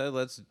being said,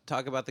 let's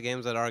talk about the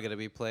games that are going to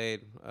be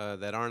played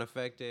that aren't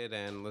affected,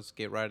 and let's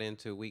get right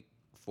into week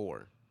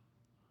 4.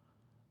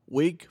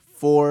 Week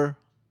 4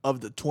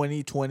 of the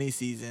 2020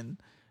 season.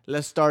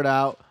 Let's start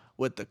out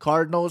with the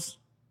Cardinals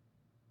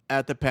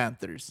at the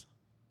Panthers.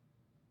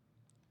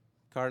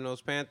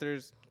 Cardinals,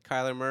 Panthers,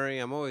 Kyler Murray.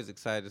 I'm always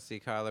excited to see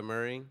Kyler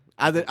Murray.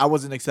 I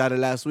wasn't excited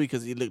last week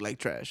because he looked like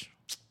trash.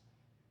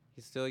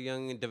 He's still a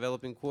young and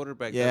developing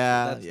quarterback.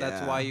 Yeah,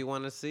 That's why yeah. you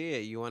want to see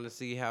it. You want to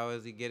see how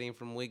is he getting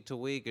from week to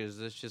week. Is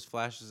this just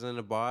flashes in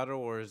a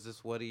bottle, or is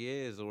this what he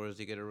is, or is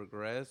he going to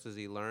regress? Is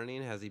he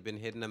learning? Has he been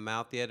hit in the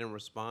mouth yet and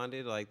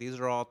responded? Like these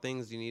are all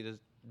things you need to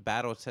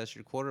battle test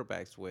your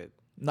quarterbacks with.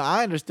 No,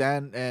 I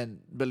understand, and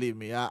believe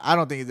me, I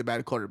don't think he's a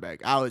bad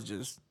quarterback.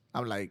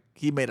 I'm like,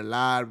 he made a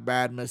lot of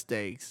bad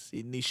mistakes.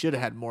 He should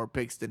have had more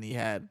picks than he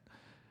had.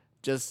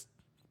 Just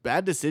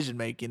bad decision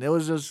making. It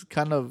was just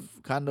kind of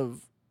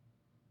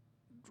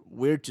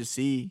weird to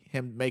see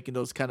him making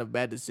those kind of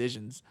bad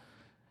decisions.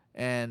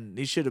 And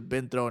he should have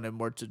been throwing it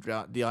more to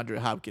DeAndre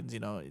Hopkins.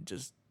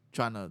 Just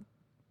trying to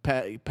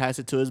pass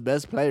it to his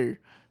best player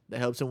that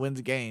helps him win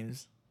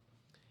games.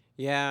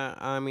 Yeah,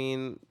 I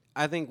mean,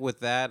 I think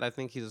with that, I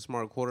think he's a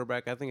smart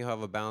quarterback. I think he'll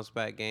have a bounce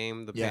back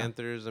game. The Yeah.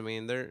 Panthers, I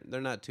mean, they're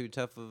not too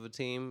tough of a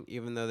team,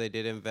 even though they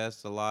did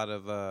invest a lot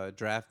of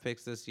draft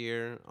picks this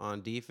year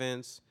on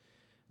defense.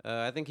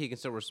 I think he can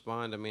still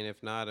respond. I mean,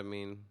 if not, I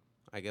mean,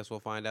 I guess we'll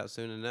find out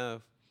soon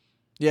enough.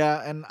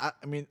 Yeah, and I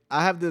mean,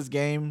 I have this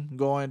game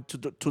going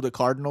to the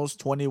Cardinals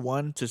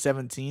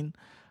 21-17.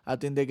 I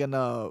think they're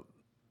gonna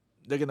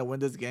win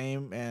this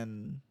game,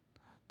 and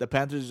the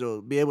Panthers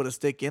will be able to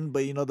stick in.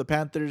 But the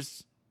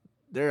Panthers,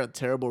 they're a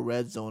terrible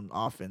red zone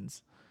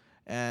offense,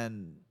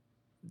 and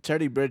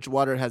Teddy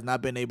Bridgewater has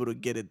not been able to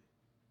get it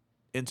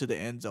into the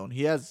end zone.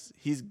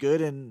 He's good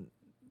in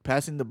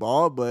passing the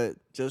ball, but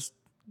just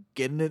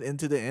getting it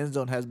into the end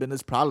zone has been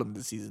his problem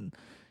this season.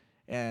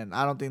 And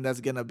I don't think that's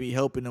gonna be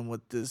helping him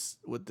with this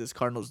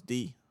Cardinals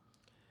D.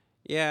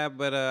 Yeah,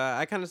 but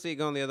I kind of see it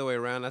going the other way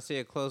around. I see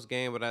a close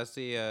game, but I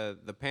see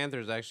the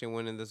Panthers actually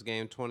winning this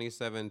game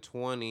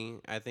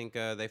 27-20. I think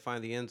they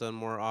find the end zone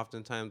more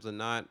oftentimes than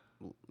not,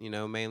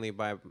 mainly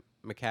by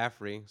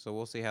McCaffrey. So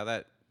we'll see how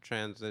that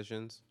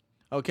transitions.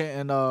 Okay,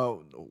 and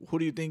who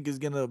do you think is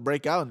gonna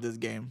break out in this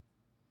game?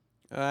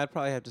 I'd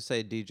probably have to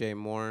say DJ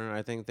Moore.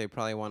 I think they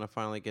probably want to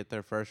finally get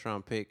their first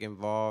round pick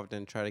involved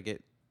and try to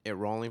get it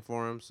rolling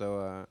for him.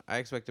 So I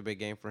expect a big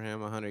game for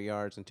him, 100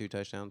 yards and 2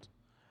 touchdowns.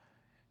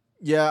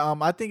 Yeah,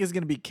 I think it's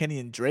gonna be Kenny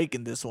and Drake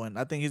in this one.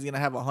 I think he's gonna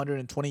have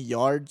 120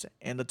 yards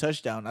and a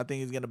touchdown. I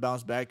think he's gonna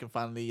bounce back and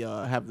finally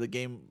have the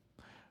game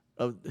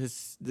of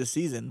this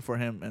season for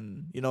him.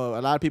 And a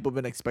lot of people have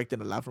been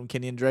expecting a lot from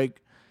Kenny and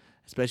Drake,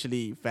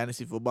 especially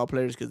fantasy football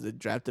players because they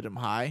drafted him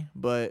high.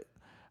 But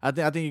I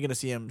think you're gonna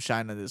see him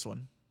shine in this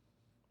one.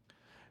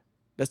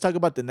 Let's talk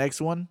about the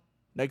next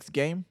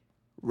game,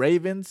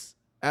 Ravens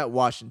at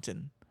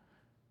Washington.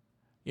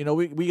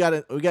 We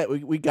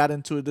got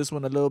into this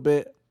one a little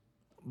bit,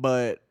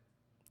 but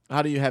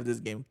how do you have this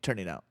game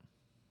turning out?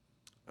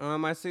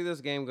 I see this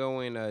game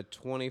going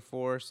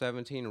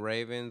 24-17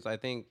 Ravens. I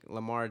think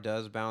Lamar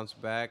does bounce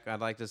back. I'd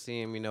like to see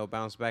him,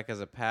 bounce back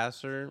as a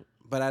passer,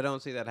 but I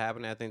don't see that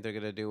happening. I think they're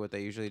going to do what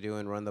they usually do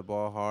and run the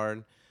ball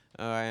hard.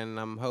 And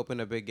I'm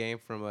hoping a big game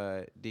from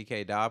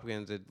DK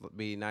Dobbins. It'd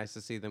be nice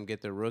to see them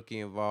get the rookie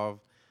involved.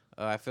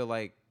 I feel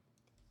like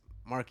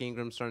Mark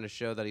Ingram's starting to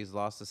show that he's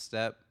lost a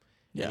step.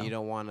 Yeah. And you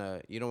don't want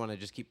to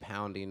just keep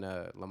pounding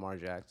Lamar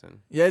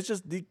Jackson. Yeah, it's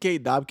just DK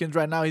Dobkins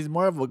right now. He's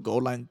more of a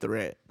goal line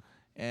threat,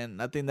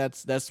 and I think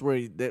that's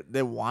where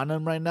they want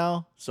him right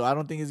now. So I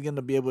don't think he's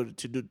gonna be able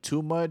to do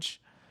too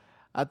much.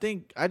 I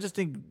just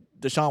think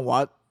Deshaun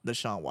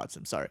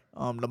Watson. Sorry,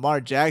 Lamar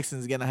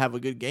Jackson's gonna have a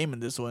good game in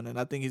this one, and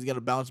I think he's gonna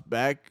bounce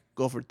back,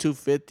 go for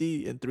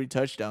 250 and 3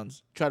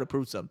 touchdowns, try to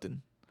prove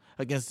something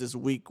against this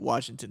weak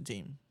Washington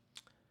team.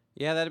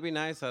 Yeah, that'd be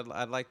nice.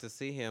 I'd like to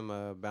see him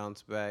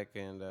bounce back.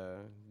 And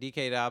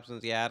DK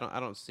Dobson's, yeah, I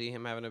don't see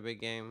him having a big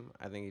game.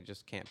 I think he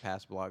just can't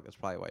pass block. That's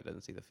probably why he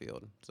doesn't see the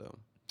field. So,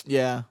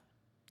 Yeah,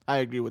 I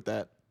agree with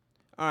that.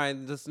 all right,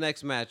 this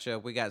next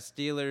matchup we got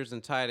Steelers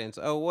and Titans.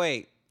 Oh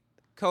wait,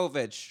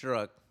 COVID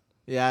struck.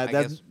 Yeah, I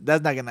that's guess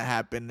that's not gonna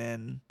happen,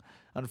 and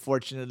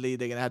unfortunately,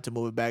 they're gonna have to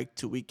move it back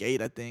to week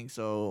 8, I think.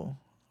 So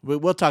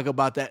we'll talk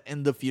about that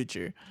in the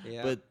future.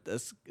 yeah. But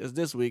as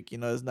this week,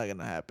 it's not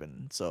gonna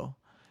happen. So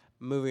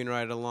Moving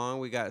right along,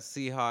 we got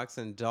Seahawks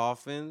and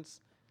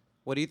Dolphins.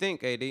 What do you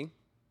think, AD?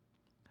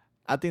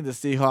 I think the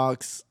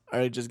Seahawks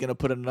are just gonna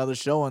put another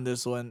show on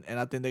this one, and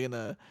I think they're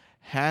gonna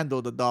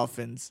handle the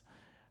Dolphins.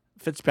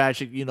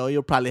 Fitzpatrick,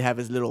 you'll probably have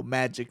his little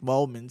magic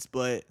moments,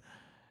 but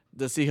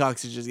the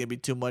Seahawks is just gonna be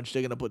too much.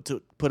 They're gonna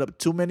put up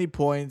too many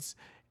points,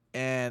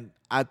 and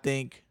I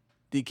think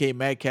DK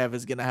Metcalf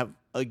is gonna have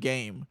a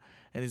game,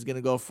 and he's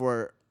gonna go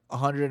for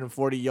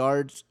 140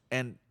 yards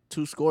and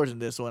two scores in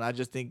this one. I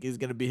just think it's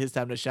gonna be his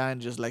time to shine,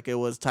 just like it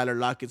was Tyler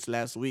Lockett's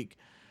last week,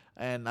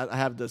 and I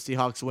have the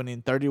Seahawks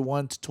winning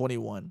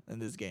 31-21 in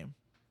this game.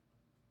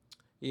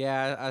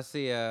 Yeah, I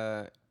see.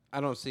 I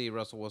don't see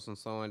Russell Wilson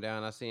slowing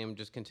down. I see him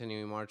just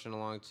continuing marching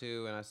along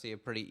too, and I see a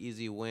pretty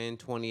easy win,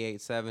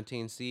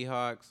 28-17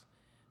 Seahawks.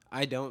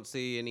 I don't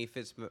see any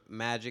Fitz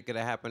magic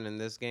gonna happen in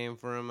this game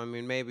for him. I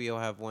mean, maybe he'll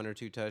have one or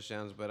two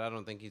touchdowns, but I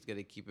don't think he's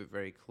gonna keep it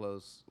very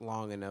close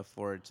long enough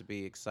for it to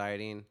be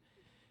exciting.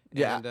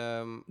 Yeah,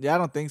 And yeah, I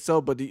don't think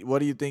so. But what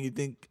do you think? You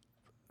think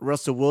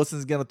Russell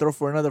Wilson's gonna throw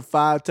for another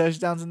 5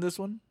 touchdowns in this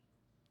one?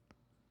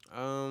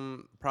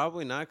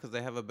 Probably not because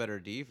they have a better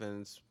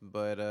defense.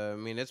 But I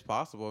mean, it's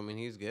possible. I mean,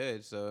 he's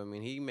good, so I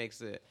mean, he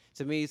makes it.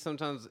 To me,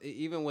 sometimes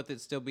even with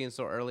it still being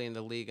so early in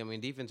the league, I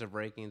mean, defensive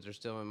rankings are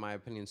still, in my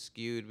opinion,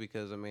 skewed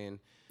because I mean,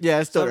 Yeah,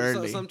 it's still some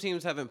early. some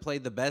teams haven't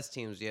played the best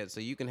teams yet.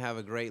 So you can have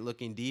a great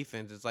looking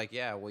defense. It's like,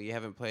 yeah, well, you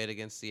haven't played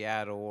against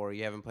Seattle or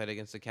you haven't played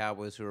against the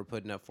Cowboys who are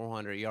putting up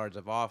 400 yards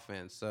of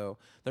offense. So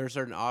there are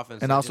certain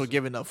offenses And that also just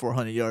giving up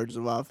 400 yards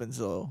of offense.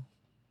 So,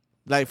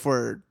 like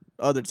for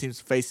other teams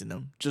facing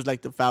them, just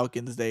like the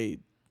Falcons, they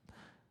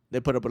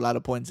put up a lot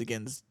of points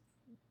against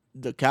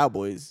the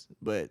Cowboys,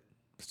 but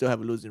still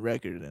have a losing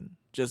record and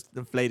just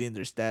inflating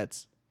their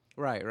stats.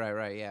 right.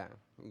 Yeah,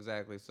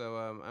 exactly.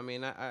 So, I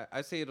mean,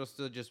 I see it'll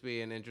still just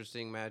be an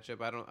interesting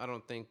matchup. I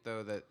don't think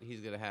though that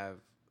he's gonna have.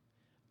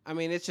 I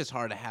mean, it's just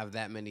hard to have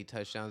that many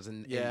touchdowns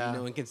Yeah,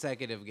 in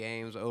consecutive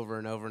games over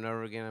and over and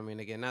over again. I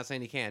mean, again, not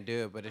saying he can't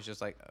do it, but it's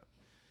just like,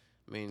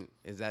 I mean,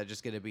 is that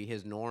just gonna be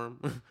his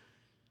norm?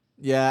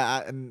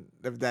 yeah, and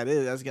if that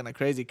is, that's kind of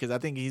crazy because I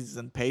think he's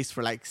on pace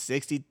for like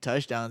 60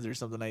 touchdowns or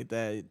something like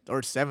that,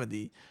 or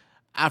 70.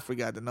 I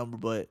forgot the number,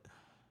 but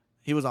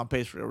he was on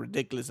pace for a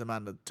ridiculous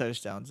amount of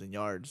touchdowns and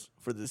yards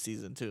for this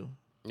season too.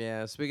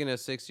 Yeah, speaking of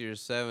 60 or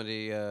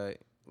 70,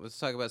 let's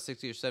talk about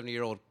 60 or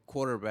 70-year-old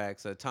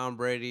quarterbacks. Tom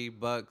Brady,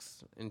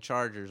 Bucks, and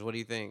Chargers. What do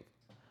you think?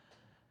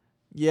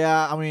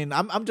 Yeah, I mean,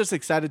 I'm just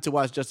excited to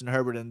watch Justin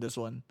Herbert in this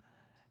one,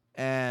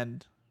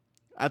 and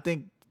I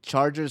think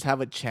Chargers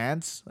have a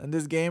chance in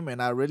this game,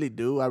 and I really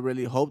do. I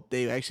really hope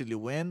they actually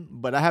win,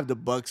 but I have the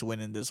Bucks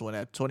winning this one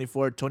at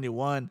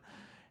 24-21,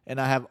 and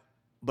I have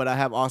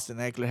Austin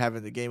Eckler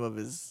having the game of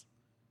his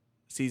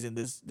season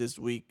this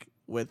week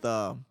with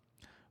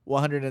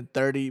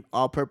 130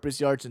 all-purpose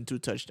yards and two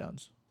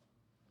touchdowns.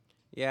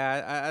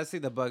 Yeah, I see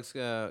the Bucks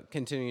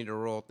continuing to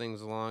roll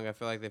things along. I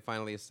feel like they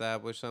finally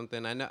established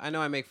something. I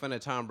know I make fun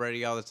of Tom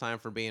Brady all the time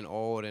for being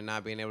old and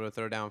not being able to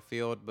throw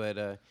downfield,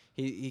 but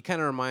he kind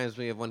of reminds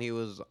me of when he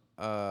was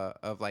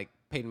of like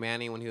Peyton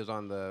Manning when he was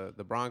on the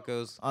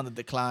Broncos. On the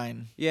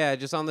decline. Yeah,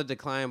 just on the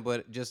decline,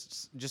 but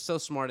just so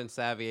smart and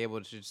savvy, able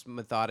to just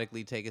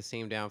methodically take his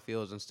team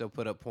downfields and still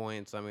put up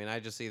points. I mean, I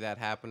just see that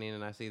happening,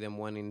 and I see them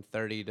winning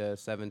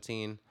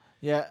 30-17.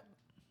 Yeah,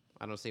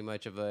 I don't see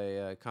much of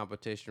a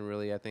competition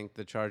really. I think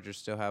the Chargers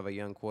still have a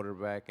young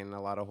quarterback and a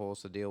lot of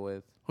holes to deal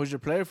with. who's your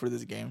player for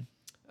this game?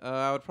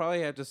 I would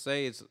probably have to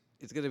say it's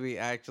going to be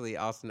actually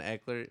Austin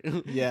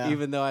Eckler. Yeah.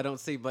 Even though I don't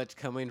see much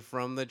coming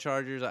from the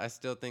Chargers, I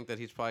still think that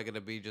he's probably going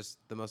to be just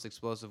the most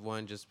explosive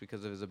one just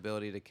because of his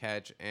ability to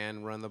catch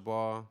and run the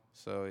ball.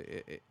 So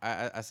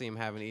I see him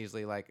having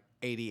easily like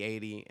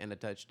 80-80 and a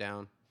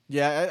touchdown.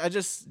 Yeah, I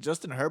just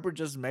Justin Herbert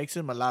just makes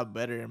him a lot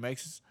better. It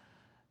makes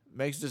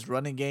this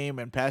running game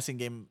and passing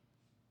game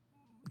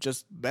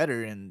just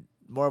better and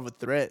more of a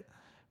threat.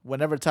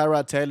 Whenever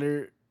Tyrod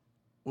Taylor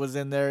was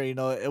in there,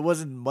 it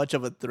wasn't much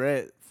of a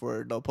threat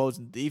for the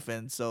opposing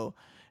defense. So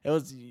it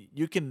was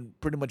you can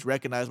pretty much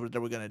recognize what they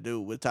were gonna do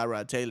with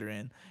Tyrod Taylor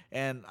in.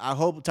 And I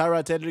hope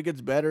Tyrod Taylor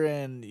gets better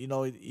and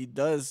he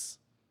does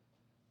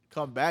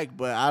come back,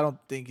 but I don't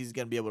think he's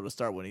gonna be able to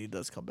start when he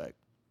does come back.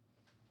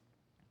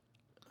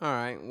 All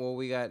right. Well,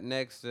 we got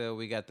next.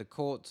 We got the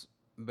Colts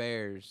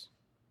Bears.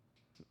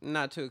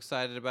 Not too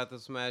excited about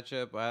this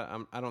matchup.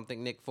 I don't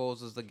think Nick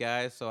Foles is the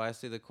guy, so I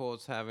see the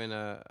Colts having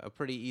a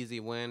pretty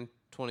easy win,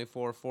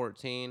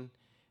 24-14.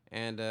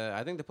 And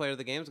I think the player of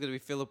the game is going to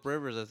be Phillip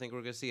Rivers. I think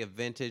we're going to see a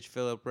vintage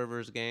Phillip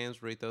Rivers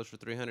games where he throws for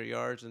 300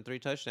 yards and 3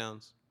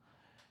 touchdowns.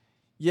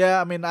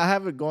 Yeah, I mean, I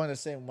have it going the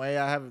same way.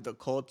 I have the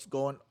Colts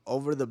going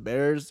over the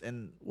Bears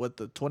and with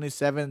the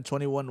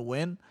 27-21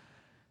 win.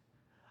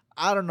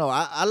 I don't know.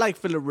 I like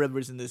Phillip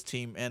Rivers in this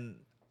team, and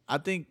I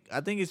think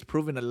he's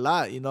proven a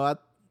lot.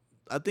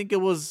 I think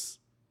it was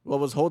what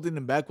was holding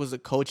him back was the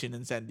coaching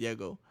in San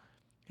Diego,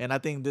 and I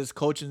think this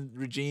coaching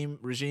regime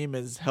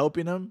is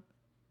helping him.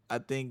 I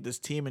think this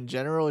team in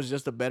general is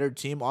just a better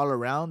team all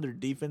around. Their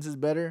defense is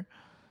better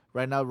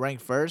right now,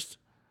 ranked first,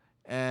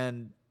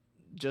 and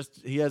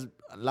just he has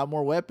a lot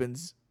more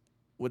weapons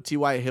with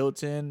T.Y.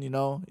 Hilton.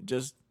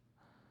 Just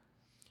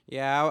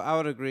Yeah, I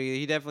would agree.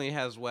 He definitely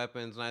has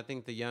weapons, and I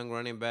think the young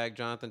running back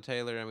Jonathan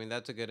Taylor. I mean,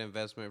 that's a good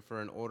investment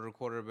for an older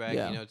quarterback.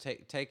 Yeah.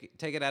 Take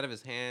it out of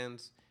his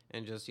hands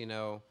and just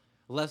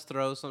less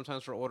throws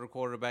sometimes for older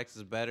quarterbacks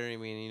is better. I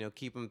mean,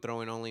 keep him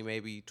throwing only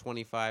maybe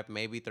 25,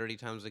 maybe 30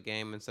 times a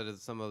game instead of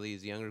some of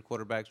these younger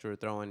quarterbacks who are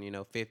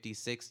throwing 50,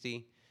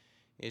 60.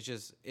 It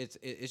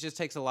just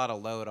takes a lot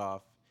of load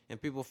off,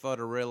 and people fail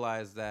to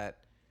realize that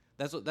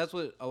that's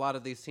what a lot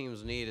of these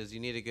teams need is you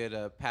need a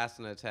good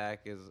passing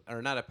attack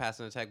or not a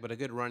passing attack but a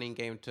good running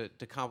game to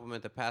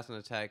complement the passing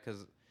attack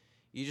because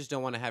you just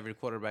don't want to have your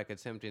quarterback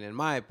attempting, in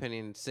my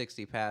opinion,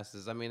 60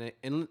 passes. I mean,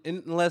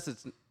 unless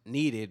it's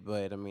needed,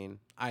 but I mean,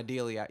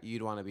 ideally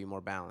you'd want to be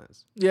more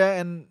balanced. Yeah,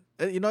 and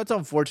it's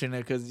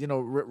unfortunate because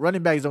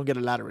running backs don't get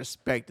a lot of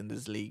respect in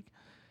this league,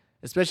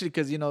 especially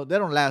because they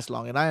don't last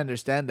long, and I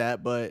understand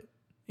that, but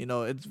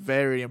it's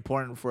very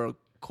important for a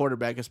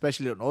quarterback,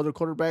 especially an older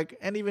quarterback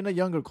and even a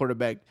younger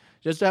quarterback,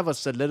 just to have a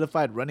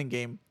solidified running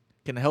game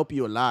can help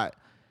you a lot.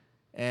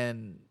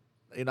 And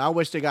I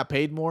wish they got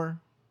paid more,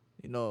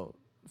 you know,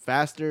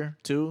 faster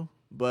too,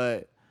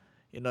 but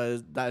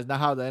that's not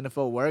how the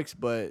NFL works.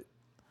 But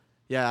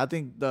yeah, I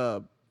think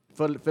the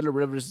Phillip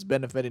Rivers is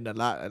benefiting a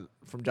lot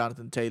from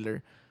Jonathan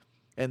Taylor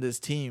and this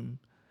team.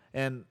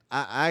 And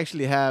I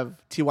actually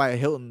have T.Y.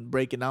 Hilton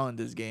breaking out in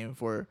this game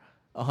for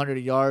 100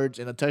 yards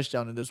and a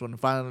touchdown in this one,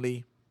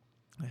 finally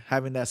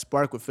having that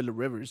spark with Phillip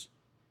Rivers.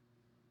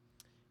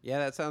 Yeah,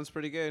 that sounds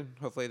pretty good.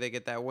 Hopefully they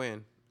get that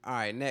win. All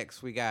right,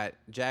 next we got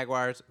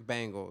Jaguars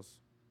Bengals.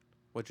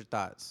 What's your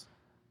thoughts?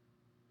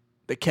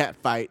 The cat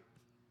fight,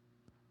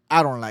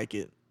 I don't like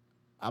it.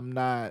 I'm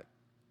not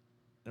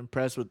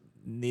impressed with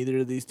neither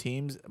of these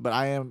teams, but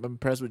I am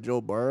impressed with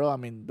Joe Burrow. I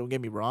mean, don't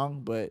get me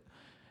wrong, but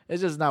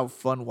it's just not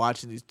fun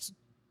watching these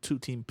two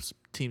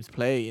teams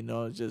play.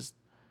 It's just.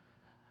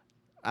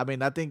 I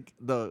mean, I think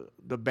the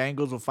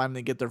Bengals will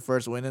finally get their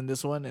first win in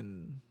this one,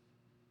 and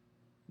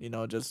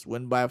just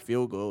win by a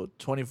field goal,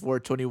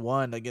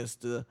 24-21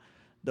 against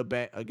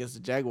against the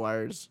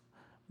Jaguars.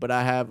 But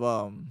I have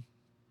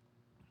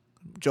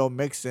Joe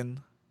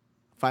Mixon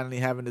finally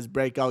having his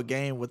breakout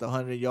game with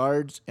 100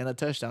 yards and a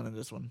touchdown in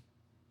this one.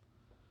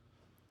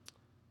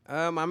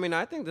 I mean,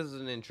 I think this is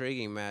an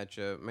intriguing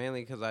matchup,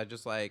 mainly because I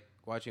just like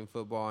watching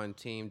football and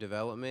team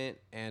development,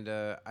 and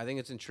I think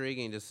it's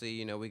intriguing to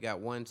see. We got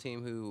one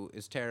team who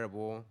is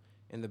terrible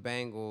in the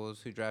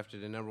Bengals, who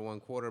drafted a number one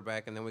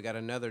quarterback, and then we got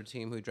another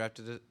team who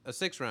drafted a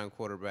six-round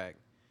quarterback,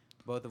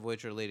 both of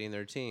which are leading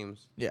their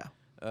teams. Yeah.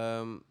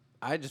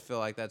 I just feel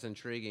like that's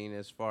intriguing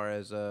as far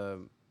as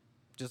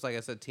just like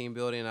I said, team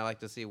building. I like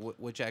to see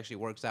which actually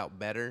works out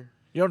better.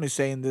 You're only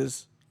saying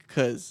this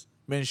because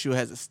Minshew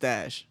has a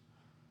stash.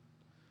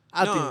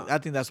 I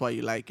think that's why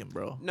you like him,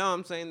 bro. No,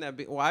 I'm saying that.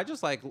 I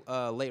just like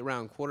late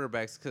round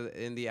quarterbacks because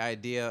in the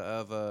idea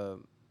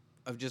of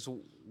just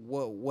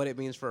what it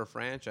means for a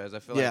franchise. I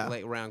feel like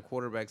late round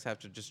quarterbacks have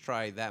to just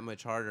try that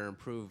much harder and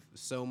prove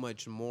so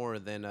much more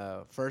than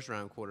first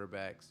round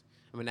quarterbacks.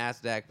 I mean,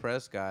 ask Dak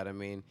Prescott. I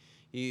mean,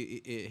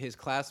 his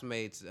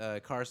classmates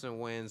Carson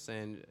Wentz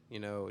and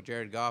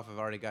Jared Goff have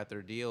already got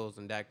their deals,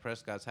 and Dak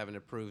Prescott's having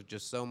to prove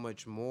just so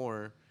much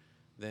more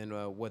than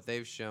what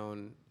they've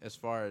shown as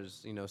far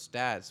as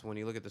stats. When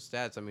you look at the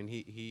stats, I mean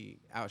he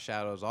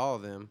outshadows all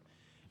of them,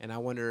 and I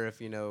wonder if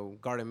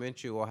Gardner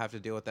Minshew will have to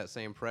deal with that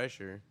same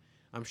pressure.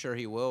 I'm sure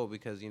he will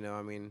because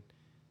I mean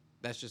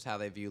that's just how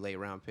they view late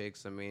round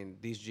picks. I mean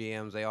these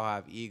GMs, they all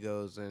have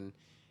egos, and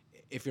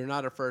if you're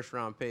not a first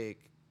round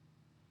pick,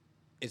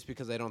 it's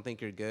because they don't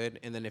think you're good,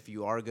 and then if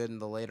you are good in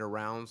the later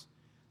rounds,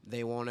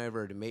 they won't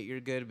ever admit you're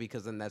good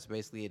because then that's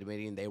basically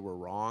admitting they were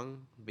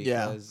wrong.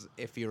 Because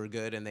if you were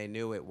good and they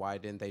knew it, why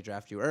didn't they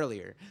draft you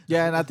earlier?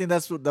 Yeah, and I think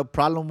that's what the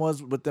problem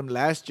was with them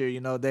last year.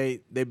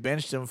 They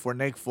benched him for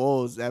Nick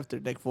Foles after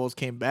Nick Foles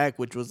came back,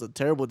 which was a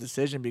terrible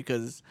decision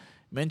because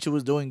Minshew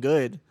was doing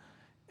good,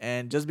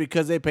 and just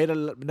because they paid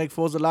Nick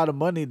Foles a lot of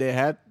money, they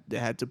had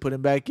to put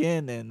him back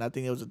in, and I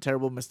think it was a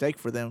terrible mistake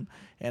for them.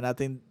 And I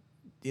think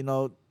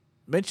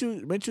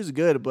Minshew's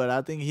good, but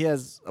I think he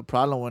has a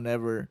problem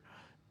whenever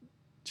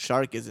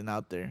Shark isn't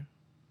out there.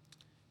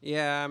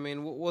 Yeah, I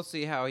mean, we'll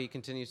see how he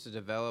continues to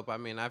develop. I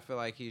mean, I feel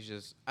like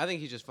I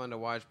think he's just fun to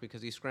watch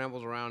because he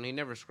scrambles around. He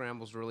never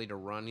scrambles really to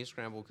run. He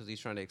scrambles because he's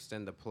trying to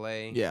extend the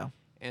play. Yeah.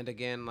 And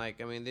again, I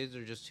mean, these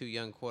are just two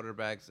young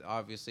quarterbacks,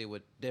 obviously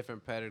with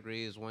different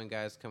pedigrees. One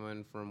guy's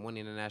coming from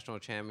winning a national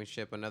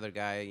championship. Another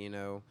guy,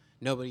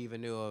 nobody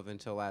even knew of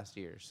until last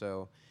year.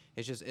 So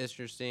it's just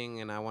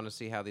interesting, and I want to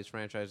see how these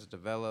franchises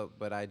develop.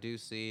 But I do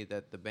see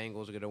that the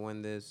Bengals are going to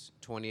win this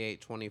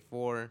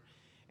 28-24.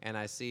 And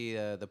I see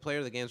the player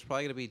of the game is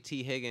probably going to be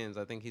T. Higgins.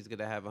 I think he's going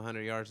to have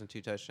 100 yards and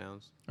 2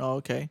 touchdowns. Oh,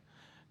 okay.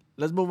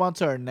 Let's move on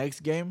to our next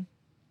game.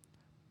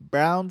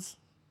 Browns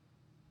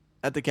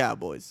at the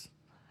Cowboys.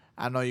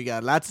 I know you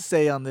got a lot to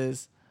say on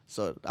this,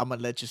 so I'm going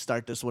to let you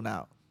start this one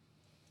out.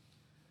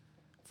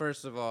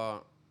 First of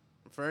all,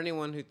 for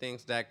anyone who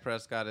thinks Dak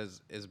Prescott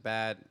is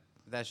bad,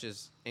 that's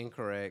just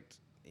incorrect.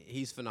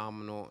 He's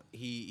phenomenal.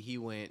 He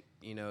went,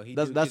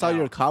 That's all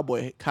your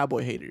cowboy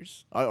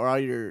haters or all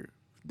your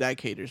Dak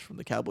haters from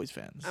the Cowboys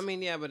fans. I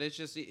mean, yeah, but it's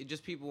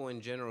just people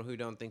in general who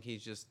don't think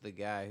he's just the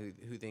guy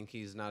who think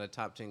he's not a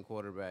top 10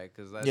 quarterback,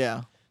 because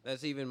Yeah,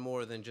 that's even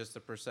more than just the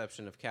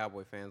perception of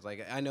Cowboy fans.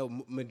 Like, I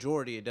know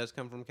majority it does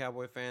come from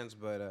Cowboy fans,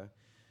 but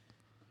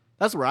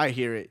that's where I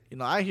hear it.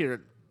 I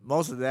hear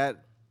most of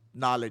that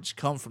knowledge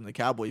come from the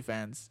Cowboy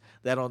fans.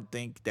 They don't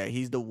think that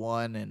he's the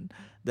one, and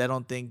they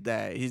don't think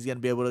that he's gonna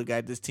be able to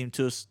guide this team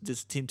to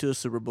a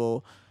Super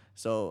Bowl.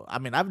 So I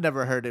mean, I've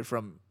never heard it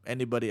from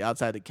anybody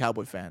outside the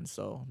Cowboy fans.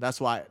 So that's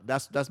why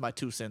that's my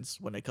 2 cents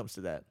when it comes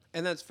to that.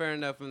 and that's fair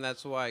enough, and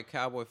that's why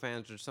Cowboy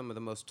fans are some of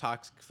the most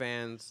toxic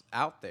fans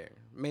out there.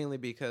 Mainly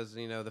because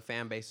the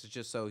fan base is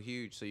just so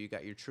huge. So you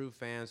got your true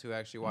fans who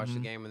actually watch the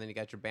game, and then you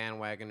got your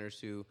bandwagoners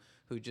who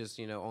just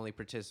only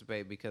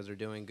participate because they're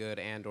doing good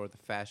and or the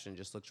fashion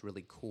just looks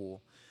really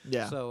cool.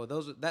 Yeah. So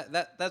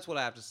that's what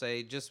I have to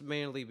say. Just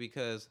mainly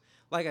because,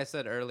 like I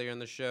said earlier in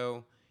the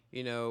show,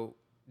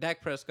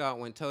 Dak Prescott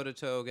went toe to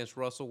toe against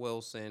Russell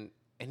Wilson,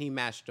 and he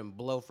matched him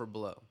blow for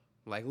blow.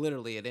 Like,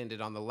 literally, it ended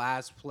on the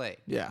last play.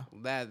 Yeah.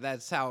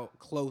 That's how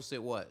close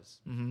it was.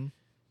 Mm-hmm.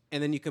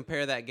 And then you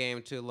compare that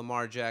game to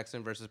Lamar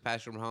Jackson versus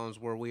Patrick Mahomes,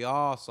 where we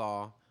all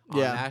saw on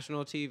Yeah.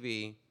 national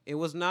TV, it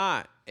was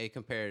not it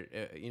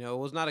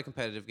was not a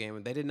competitive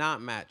game. They did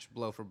not match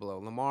blow for blow.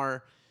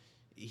 Lamar,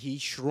 he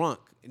shrunk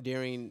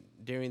during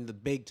the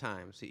big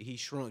times. He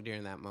shrunk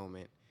during that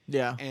moment.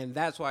 Yeah. And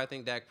that's why I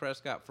think Dak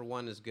Prescott, for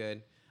one, is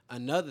good.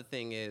 Another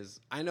thing is,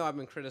 I know I've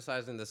been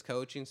criticizing this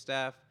coaching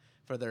staff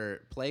for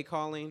their play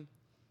calling,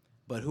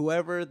 but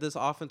whoever this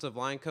offensive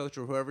line coach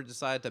or whoever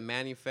decided to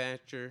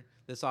manufacture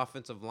this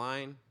offensive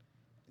line,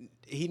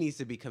 he needs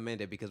to be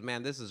commended because,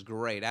 man, this is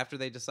great. After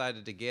they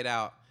decided to get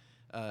out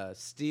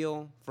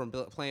Steele from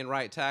playing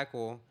right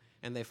tackle,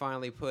 and they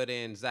finally put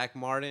in Zach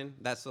Martin,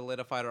 that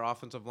solidified our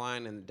offensive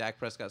line, and Dak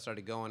Prescott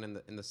started going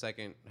in the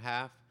second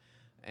half.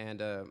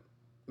 And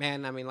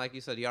man, I mean, like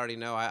you said, you already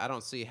know. I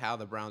don't see how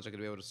the Browns are going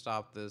to be able to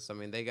stop this. I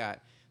mean, they got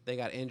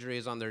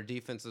injuries on their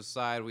defensive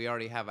side. We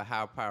already have a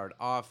high-powered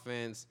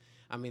offense.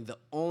 I mean, the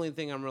only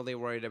thing I'm really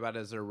worried about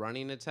is their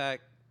running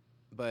attack.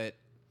 But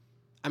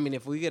I mean,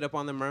 if we get up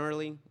on them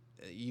early,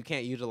 you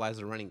can't utilize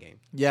the running game.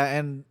 Yeah,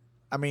 and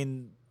I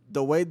mean,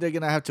 the way they're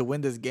gonna have to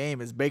win this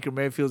game is Baker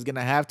Mayfield's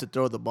gonna have to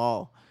throw the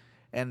ball,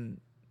 and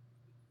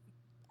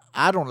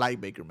I don't like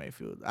Baker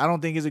Mayfield. I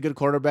don't think he's a good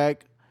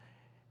quarterback,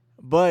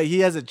 but he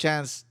has a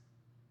chance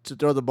to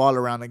throw the ball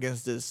around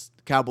against this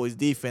Cowboys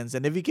defense,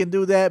 and if he can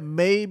do that,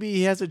 maybe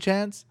he has a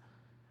chance.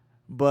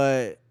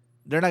 But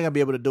they're not gonna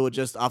be able to do it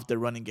just off the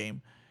running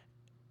game,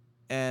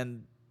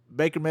 and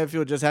Baker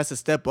Mayfield just has to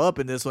step up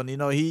in this one.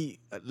 He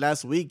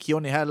last week he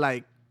only had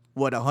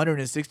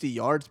 160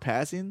 yards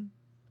passing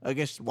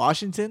against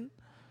Washington.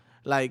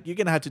 Like, you're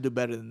gonna have to do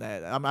better than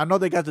that. I know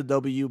they got the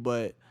W,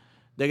 but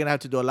they're gonna have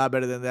to do a lot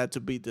better than that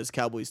to beat this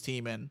Cowboys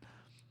team. And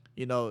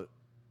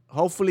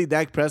hopefully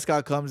Dak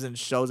Prescott comes and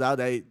shows out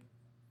that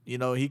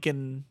he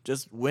can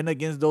just win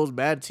against those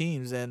bad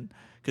teams. And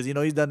because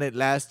he's done it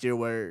last year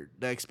where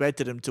they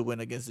expected him to win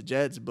against the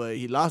Jets, but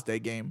he lost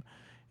that game.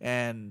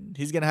 And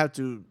he's going to have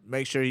to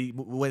make sure he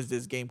wins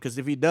this game, because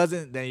if he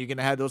doesn't, then you're going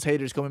to have those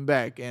haters coming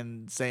back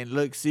and saying,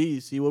 look,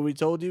 see what we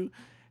told you?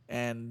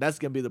 And that's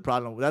going to be the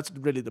problem. That's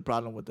really the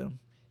problem with them.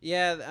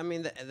 Yeah, I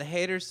mean, the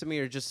haters to me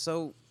are just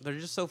so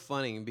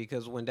funny,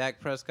 because when Dak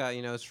Prescott,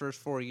 his first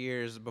 4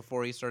 years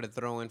before he started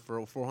throwing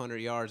for 400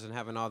 yards and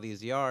having all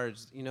these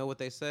yards, you know what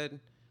they said?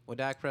 Well,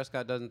 Dak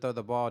Prescott doesn't throw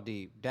the ball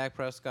deep. Dak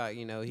Prescott,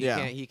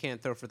 he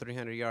can't throw for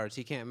 300 yards.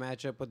 He can't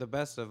match up with the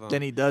best of them.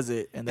 Then he does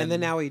it. And then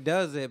now he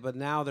does it, but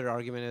now their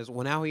argument is,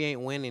 well, now he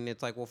ain't winning.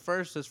 It's like, well,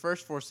 his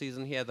first 4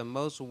 seasons, he had the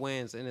most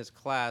wins in his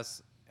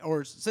class,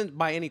 or since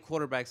by any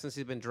quarterback since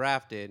he's been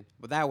drafted,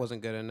 but that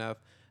wasn't good enough.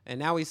 And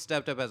now he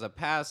stepped up as a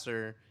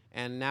passer,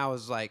 and now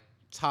is like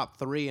top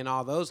 3 in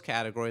all those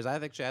categories. I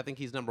think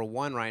he's number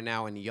 1 right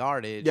now in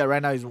yardage. Yeah,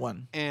 right now he's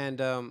 1. And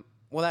well,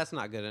 that's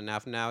not good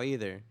enough now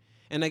either.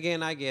 And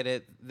again, I get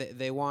it.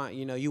 They want,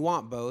 you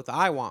want both.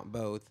 I want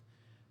both.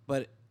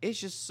 But it's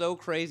just so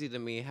crazy to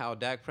me how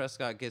Dak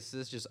Prescott gets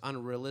this just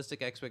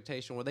unrealistic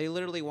expectation where they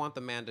literally want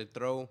the man to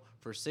throw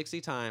for 60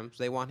 times.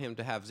 They want him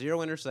to have 0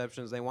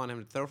 interceptions. They want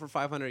him to throw for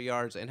 500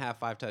 yards and have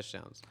 5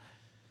 touchdowns.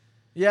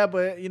 Yeah,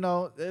 but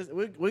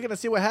we're gonna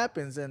see what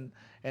happens, and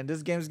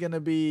this game's gonna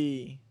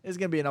be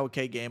an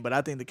okay game. But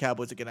I think the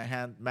Cowboys are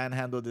gonna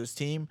manhandle this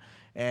team,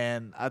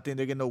 and I think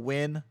they're gonna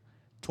win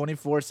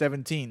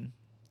 24-17.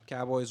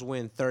 Cowboys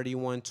win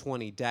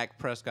 31-20. Dak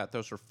Prescott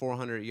throws for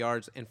 400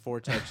 yards and 4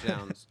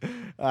 touchdowns.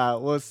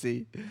 We'll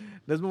see.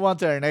 Let's move on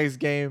to our next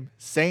game.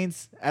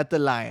 Saints at the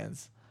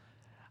Lions.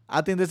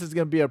 I think this is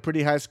going to be a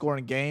pretty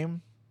high-scoring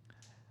game.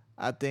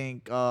 I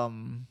think they're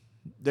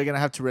going to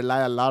have to rely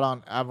a lot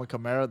on Alvin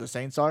Kamara, the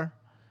Saints are,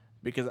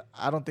 because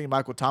I don't think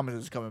Michael Thomas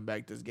is coming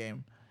back this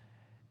game.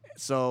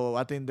 So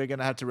I think they're going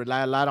to have to rely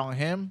a lot on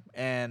him,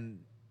 and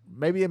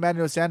maybe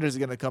Emmanuel Sanders is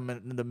going to come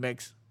in the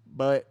mix.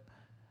 But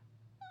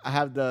I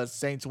have the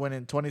Saints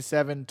winning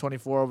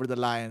 27-24 over the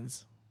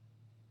Lions.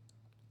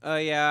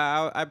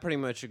 Yeah, I pretty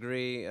much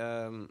agree.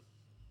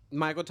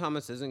 Michael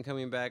Thomas isn't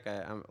coming back.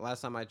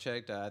 Last time I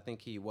checked, I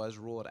think he was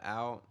ruled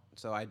out.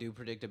 So I do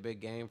predict a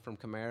big game from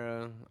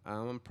Kamara.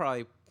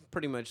 Probably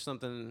pretty much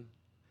something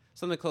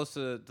close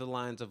to the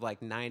lines of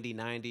like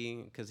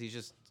 90-90 because he's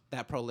just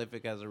that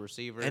prolific as a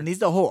receiver. And he's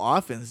the whole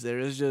offense there.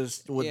 It's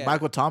just with Yeah.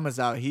 Michael Thomas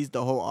out, he's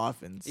the whole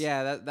offense.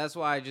 Yeah, that's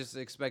why I just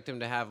expect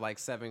him to have like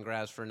 7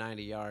 grabs for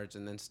 90 yards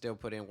and then still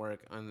put in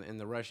work in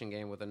the rushing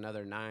game with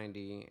another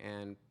 90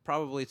 and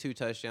probably 2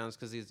 touchdowns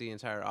because he's the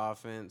entire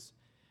offense.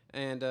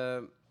 And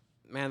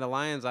man, the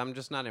Lions, I'm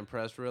just not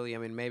impressed really. I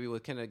mean, maybe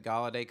with Kenneth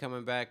Galladay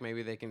coming back,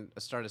 maybe they can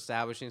start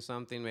establishing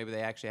something. Maybe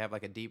they actually have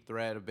like a deep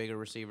threat, a bigger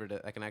receiver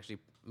that can actually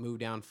move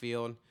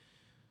downfield.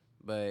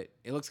 But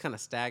it looks kind of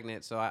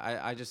stagnant, so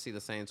I just see the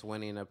Saints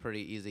winning a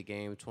pretty easy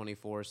game,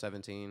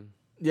 24-17.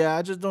 Yeah,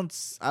 I just don't.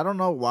 I don't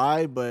know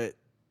why, but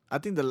I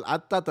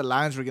thought the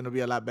Lions were gonna be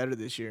a lot better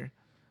this year.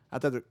 I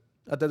thought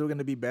they were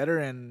gonna be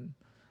better,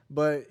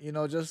 but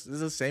just this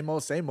is the same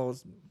old, same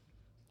old.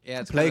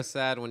 Yeah, it's Play kind of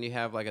sad when you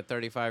have like a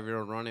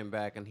 35-year-old running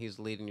back and he's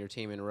leading your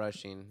team in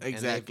rushing.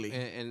 Exactly.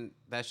 And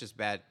that's just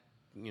bad,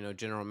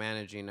 general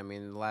managing. I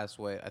mean, I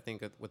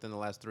think within the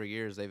last 3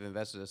 years they've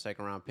invested a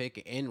second round pick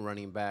in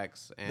running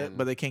backs, and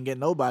But they can't get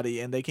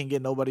nobody, and they can't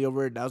get nobody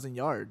over 1,000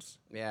 yards.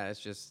 yeah,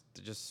 it's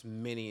just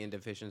many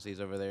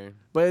inefficiencies over there.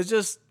 But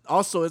it's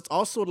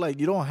also like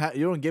you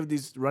don't give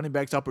these running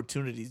backs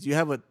opportunities. You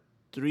have a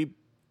 3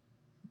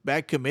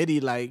 back committee,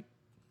 like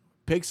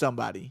pick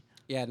somebody.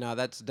 Yeah, no,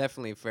 that's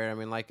definitely fair. I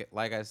mean, like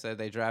I said,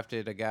 they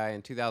drafted a guy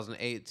in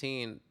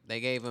 2018. They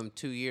gave him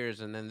 2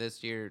 years, and then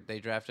this year they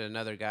drafted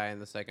another guy in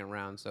the second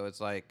round. So it's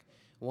like,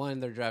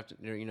 one, they're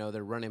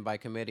running by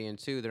committee, and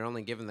two, they're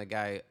only giving the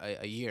guy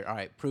a year. All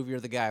right, prove you're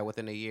the guy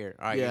within a year.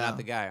 All right, you're Yeah. not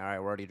the guy. All right,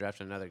 we're already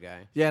drafting another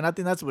guy. Yeah, and I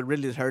think that's what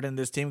really is hurting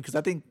this team because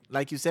I think,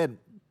 like you said,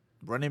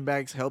 running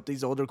backs help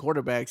these older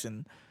quarterbacks,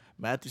 and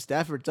Matthew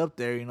Stafford's up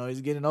there. He's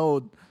getting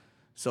old,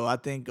 so I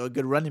think a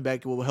good running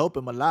back will help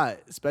him a lot,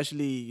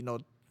 especially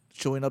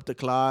chewing up the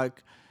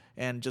clock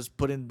and just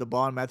putting the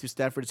ball in Matthew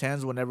Stafford's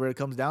hands whenever it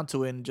comes down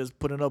to it, and just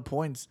putting up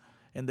points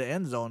in the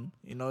end zone.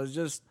 It's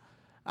just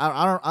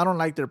I don't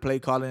like their play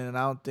calling, and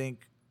I don't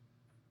think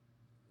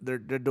they're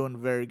doing a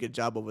very good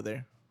job over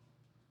there.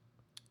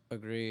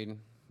 Agreed.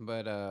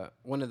 But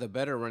one of the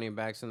better running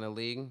backs in the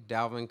league,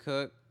 Dalvin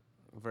Cook,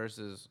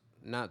 versus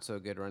not so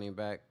good running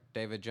back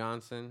David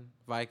Johnson,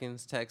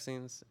 Vikings,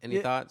 Texans. Any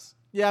Yeah. thoughts?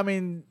 Yeah, I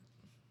mean,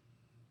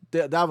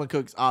 Dalvin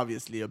Cook's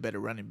obviously a better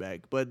running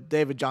back, but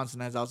David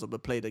Johnson has also been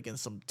played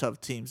against some tough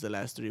teams the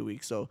last 3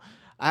 weeks. So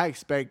I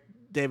expect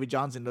David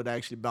Johnson to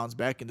actually bounce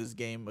back in this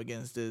game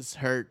against this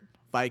hurt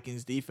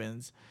Vikings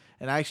defense.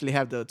 And I actually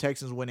have the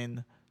Texans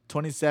winning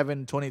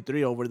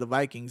 27-23 over the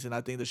Vikings, and I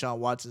think Deshaun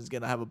Watson's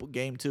going to have a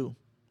game too.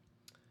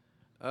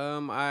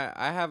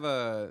 I have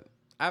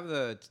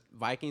the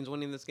Vikings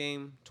winning this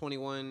game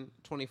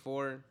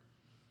 21-24.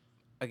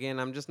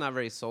 Again, I'm just not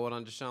very sold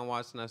on Deshaun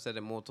Watson. I've said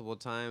it multiple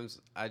times.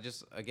 I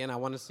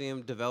want to see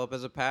him develop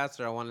as a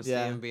passer. I want to see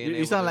him being you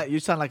able sound to, like you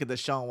sound like a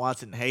Deshaun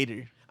Watson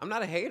hater. I'm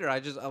not a hater. I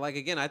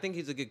think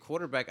he's a good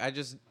quarterback. I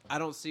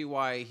don't see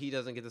why he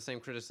doesn't get the same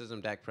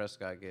criticism Dak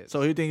Prescott gets. So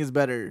who do you think is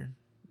better,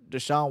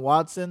 Deshaun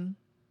Watson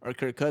or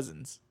Kirk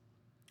Cousins?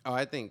 Oh,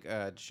 I think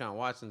Deshaun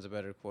Watson's a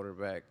better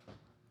quarterback.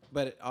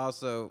 But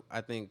also,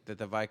 I think that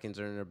the Vikings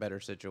are in a better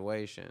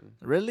situation.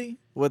 Really?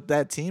 With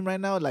that team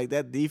right now, like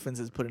that defense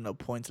is putting up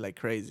points like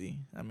crazy.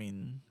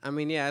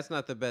 Yeah, it's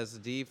not the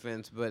best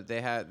defense, but they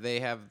have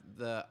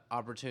the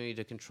opportunity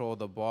to control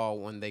the ball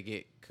when they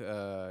get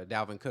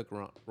Dalvin Cook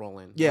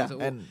rolling. Yeah,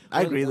 and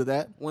I agree with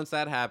that. Once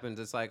that happens,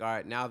 it's like, all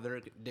right, now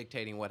they're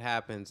dictating what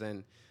happens.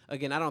 And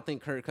again, I don't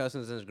think Kirk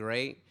Cousins is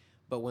great,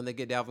 but when they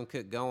get Dalvin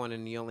Cook going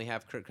and you only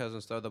have Kirk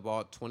Cousins throw the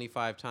ball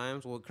 25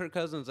 times, well, Kirk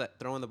Cousins at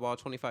throwing the ball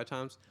 25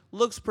 times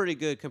looks pretty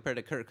good compared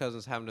to Kirk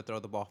Cousins having to throw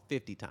the ball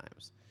 50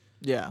 times.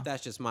 Yeah.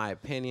 That's just my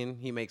opinion.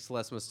 He makes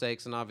less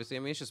mistakes, and obviously,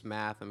 it's just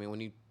math.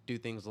 When you do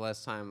things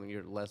less time,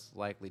 you're less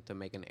likely to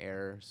make an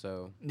error.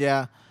 So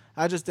Yeah.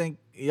 I just think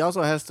he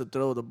also has to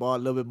throw the ball a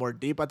little bit more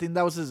deep. I think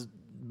that was his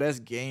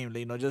best game.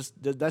 Just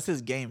that's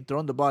his game,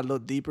 throwing the ball a little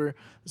deeper,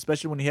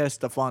 especially when he has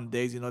Stephon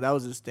Diggs. That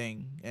was his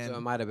thing. And it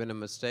might have been a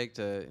mistake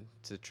to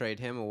trade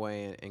him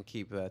away and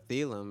keep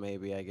Thielen,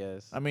 maybe, I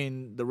guess.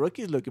 The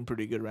rookie's looking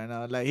pretty good right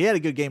now. Like he had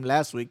a good game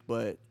last week,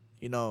 but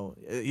he's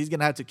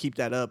gonna have to keep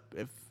that up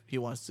if he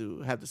wants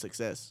to have the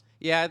success.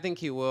 Yeah, I think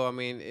he will.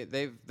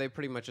 They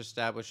pretty much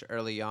established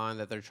early on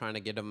that they're trying to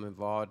get him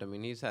involved.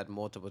 He's had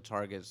multiple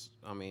targets.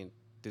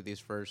 Through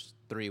these first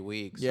 3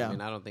 weeks. Yeah. I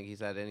don't think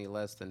he's had any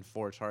less than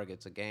 4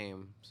 targets a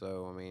game.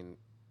 So,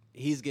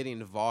 he's getting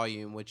the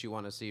volume, which you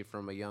want to see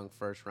from a young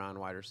first-round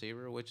wide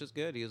receiver, which is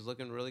good. He's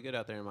looking really good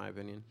out there, in my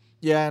opinion.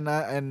 Yeah,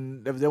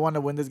 and if they want to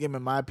win this game,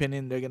 in my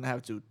opinion, they're gonna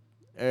have to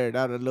air it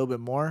out a little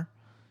bit more,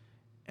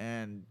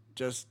 and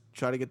just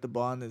try to get the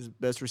ball in his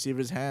best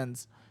receiver's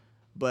hands.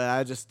 But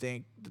I just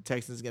think the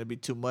Texans are gonna be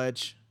too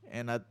much.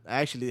 And I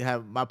actually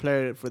have my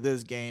player for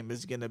this game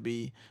is going to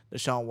be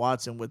Deshaun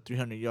Watson with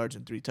 300 yards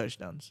and 3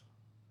 touchdowns.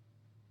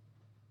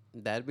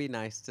 That'd be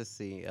nice to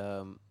see.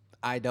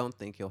 I don't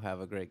think he'll have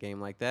a great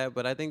game like that,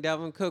 but I think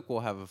Dalvin Cook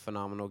will have a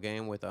phenomenal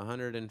game with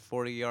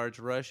 140 yards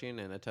rushing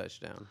and a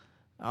touchdown.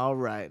 All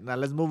right. Now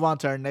let's move on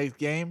to our next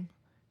game.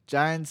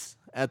 Giants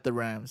at the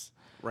Rams.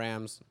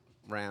 Rams,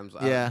 Rams.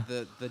 Yeah.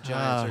 The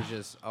Giants are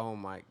just oh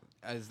my.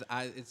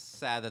 It's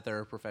sad that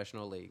they're a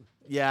professional league.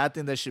 Yeah, I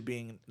think they should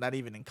be not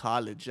even in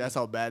college. That's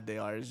how bad they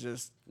are. It's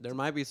just There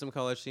might be some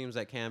college teams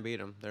that can beat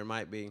them. There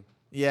might be.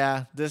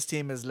 yeah, this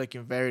team is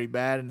looking very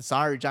bad. And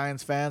sorry,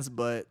 Giants fans,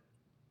 but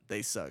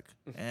they suck.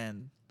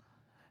 And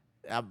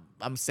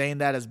I'm saying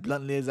that as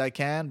bluntly as I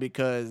can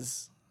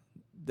because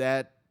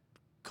that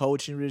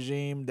coaching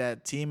regime,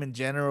 that team in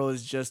general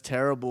is just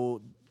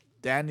terrible.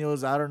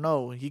 Daniels, I don't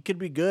know. He could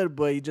be good,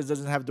 but he just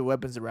doesn't have the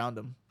weapons around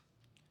him.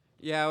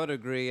 Yeah, I would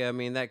agree. I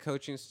mean, that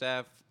coaching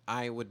staff,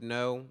 I would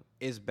know,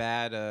 is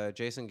bad.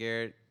 Jason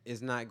Garrett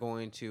is not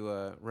going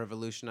to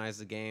revolutionize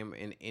the game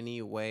in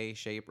any way,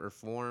 shape, or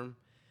form.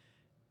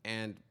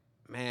 And,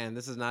 man,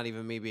 this is not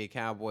even maybe a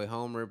Cowboy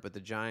homer, but the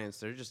Giants,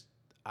 they're just,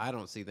 I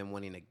don't see them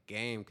winning a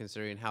game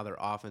considering how their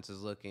offense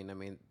is looking. I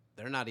mean,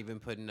 they're not even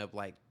putting up,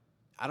 like,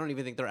 I don't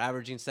even think they're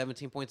averaging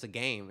 17 points a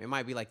game. It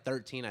might be like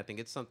 13. I think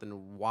it's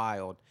something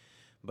wild.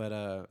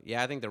 But,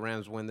 yeah, I think the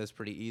Rams win this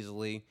pretty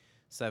easily,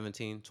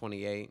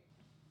 17-28.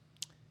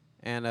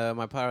 And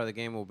my player of the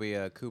game will be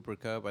Cooper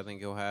Kupp. I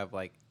think he'll have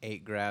like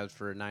 8 grabs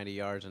for 90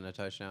 yards and a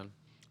touchdown.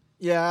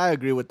 Yeah, I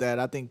agree with that.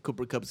 I think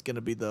Cooper Cup's going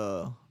to be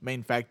the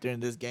main factor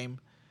in this game.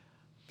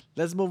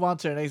 Let's move on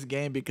to our next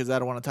game because I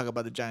don't want to talk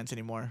about the Giants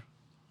anymore.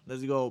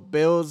 Let's go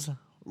Bills,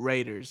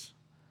 Raiders.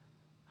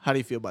 How do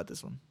you feel about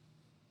this one?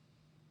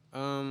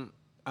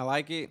 I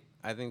like it.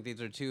 I think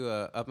these are two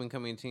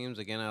up-and-coming teams.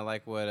 Again, I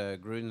like what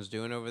Gruden's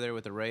doing over there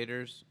with the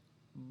Raiders.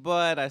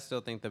 But I still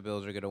think the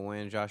Bills are going to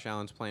win. Josh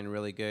Allen's playing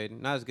really good.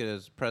 Not as good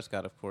as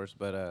Prescott, of course,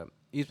 but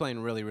he's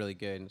playing really, really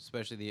good,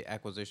 especially the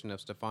acquisition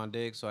of Stephon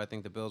Diggs. So I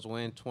think the Bills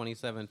win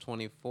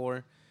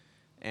 27-24.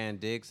 And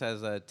Diggs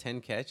has 10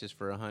 catches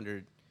for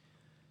 100.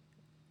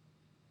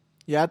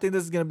 Yeah, I think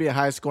this is going to be a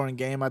high-scoring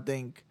game. I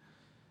think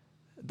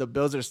the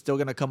Bills are still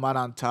going to come out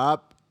on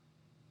top.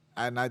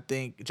 And I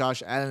think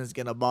Josh Allen is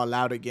going to ball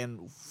out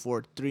again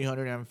for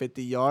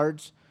 350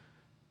 yards,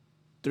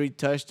 3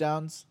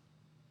 touchdowns.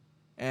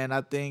 And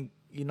I think,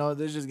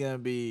 this is going to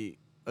be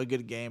a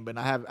good game. But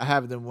I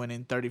have them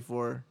winning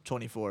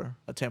 34-24,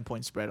 a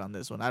 10-point spread on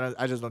this one.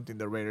 I just don't think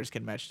the Raiders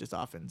can match this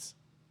offense.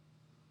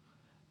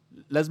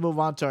 Let's move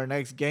on to our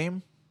next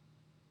game.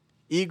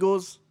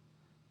 Eagles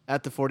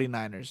at the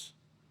 49ers.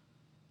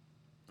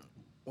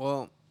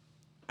 Well,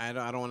 I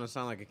don't want to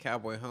sound like a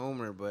Cowboy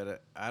homer,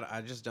 but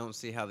I just don't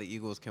see how the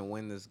Eagles can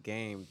win this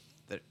game.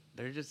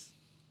 They're just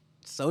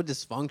so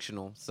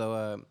dysfunctional.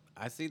 So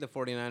I see the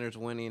 49ers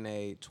winning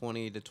a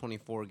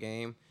 20-24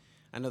 game.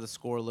 I know the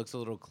score looks a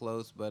little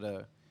close,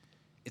 but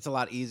it's a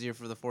lot easier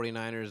for the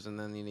 49ers, and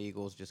then the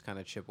Eagles just kind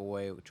of chip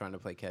away trying to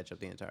play catch-up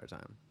the entire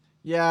time.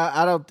 Yeah,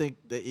 I don't think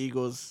the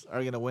Eagles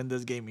are going to win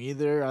this game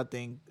either. I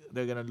think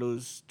they're going to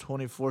lose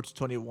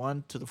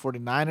 24-21 to the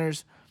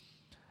 49ers.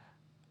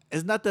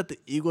 It's not that the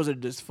Eagles are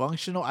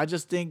dysfunctional. I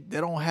just think they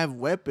don't have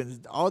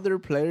weapons. All their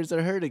players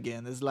are hurt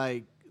again. It's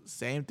like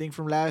same thing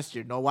from last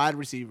year. No wide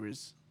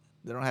receivers.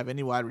 They don't have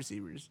any wide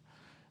receivers.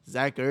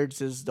 Zach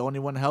Ertz is the only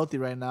one healthy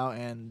right now,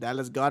 and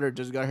Dallas Goedert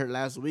just got hurt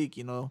last week.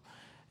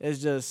 It's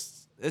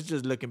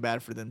just looking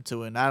bad for them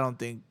too, and I don't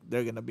think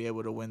they're gonna be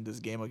able to win this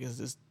game against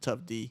this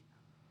tough D.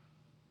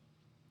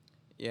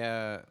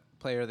 Yeah,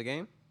 player of the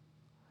game?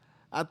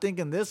 I think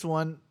in this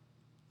one,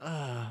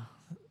 I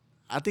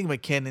think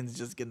McKinnon's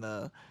just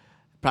gonna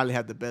probably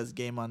have the best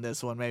game on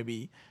this one.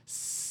 Maybe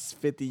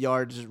 50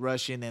 yards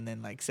rushing and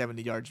then like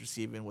 70 yards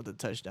receiving with a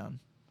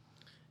touchdown.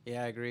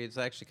 Yeah, I agree. It's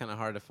actually kind of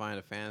hard to find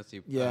a fantasy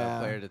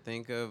player to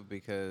think of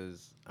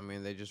because, I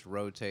mean, they just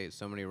rotate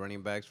so many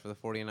running backs for the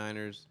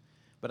 49ers.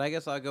 But I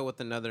guess I'll go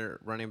with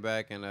another running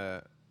back, and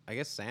I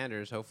guess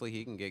Sanders. Hopefully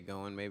he can get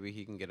going. Maybe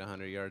he can get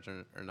 100 yards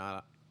or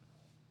not.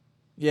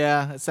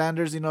 Yeah,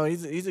 Sanders,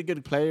 he's a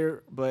good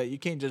player, but you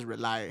can't just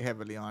rely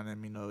heavily on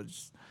him.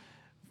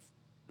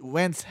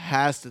 Wentz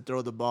has to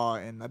throw the ball,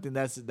 and I think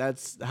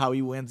that's how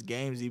he wins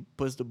games. He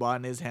puts the ball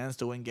in his hands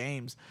to win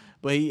games.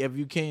 But if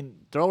you can't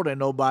throw to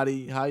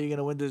nobody, how are you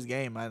gonna win this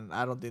game?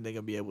 I don't think they're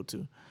gonna be able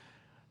to.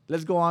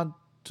 Let's go on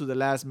to the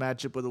last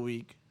matchup of the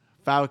week: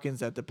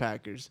 Falcons at the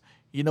Packers.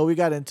 We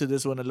got into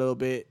this one a little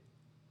bit,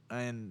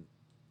 and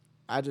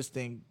I just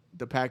think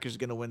the Packers are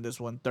gonna win this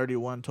one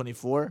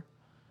 31-24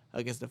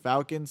 against the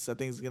Falcons. I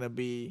think it's gonna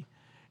be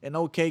an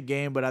okay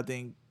game, but I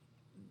think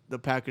the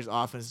Packers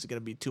offense is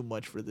gonna be too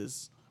much for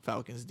this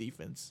Falcons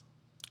defense.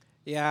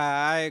 Yeah,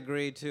 I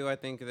agree too. I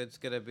think it's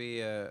going to be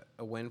a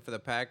win for the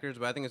Packers,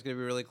 but I think it's going to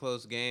be a really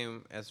close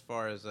game as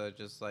far as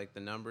just like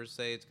the numbers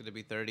say. It's going to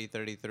be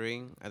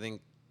 30-33. I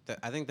think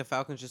the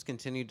Falcons just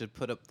continue to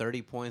put up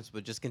 30 points,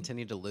 but just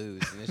continue to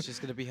lose, and it's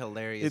just going to be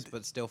hilarious,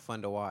 but still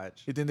fun to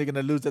watch. You think they're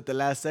gonna lose at the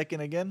last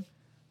second again?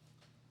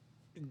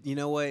 You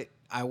know what?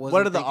 I wasn't.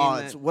 What are the thinking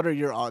odds? that. What are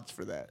your odds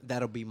for that?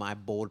 That'll be my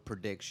bold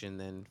prediction.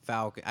 Then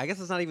Falcon. I guess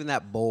it's not even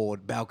that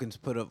bold. Falcons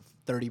put up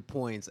 30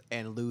 points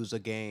and lose a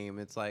game.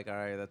 It's like, all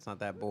right, that's not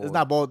that bold. It's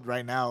not bold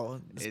right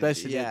now,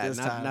 especially yeah, at this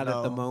not time. not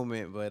at the no.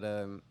 moment, but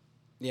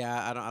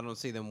yeah, I don't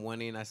see them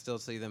winning. I still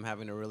see them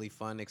having a really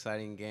fun,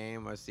 exciting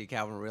game. I see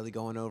Calvin really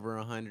going over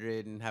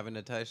 100 and having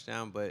a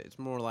touchdown, but it's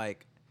more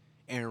like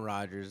Aaron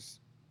Rodgers,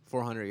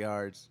 400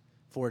 yards,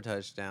 4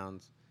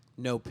 touchdowns,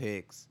 no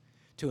picks,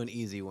 to an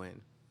easy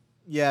win.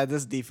 Yeah,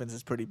 this defense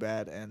is pretty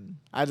bad, and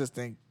I just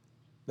think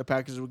the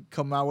Packers would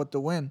come out with the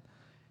win.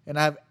 And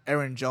I have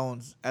Aaron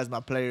Jones as my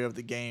player of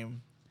the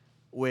game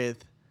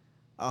with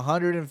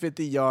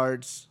 150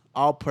 yards,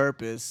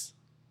 all-purpose,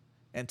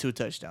 and 2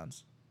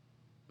 touchdowns.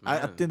 I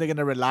Man. think they're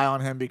gonna rely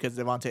on him because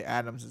Devontae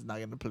Adams is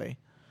not gonna play,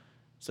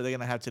 so they're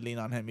gonna have to lean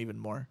on him even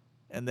more.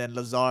 And then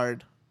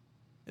Lazard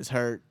is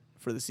hurt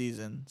for the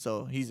season,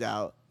 so he's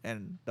out,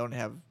 and don't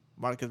have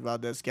Marcus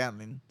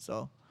Valdez-Scantling.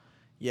 So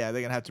yeah,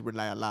 they're gonna have to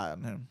rely a lot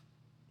on him.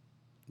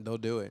 They'll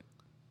do it.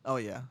 Oh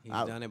yeah, He's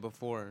done it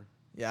before.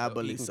 yeah, I He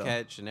believe can so.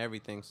 catch and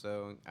everything,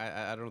 so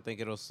I don't think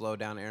it'll slow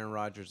down Aaron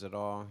Rodgers at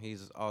all.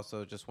 He's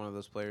also just one of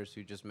those players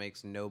who just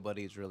makes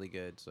nobody's really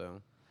good.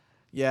 So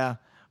Yeah,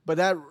 but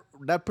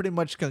that pretty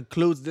much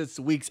concludes this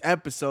week's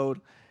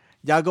episode.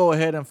 Y'all go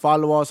ahead and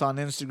follow us on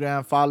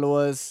Instagram. Follow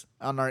us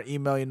on our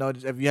email. You know,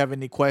 if you have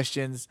any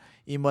questions,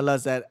 email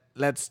us at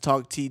Let's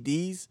Talk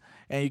TDs,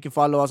 and you can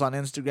follow us on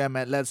Instagram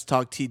at Let's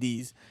Talk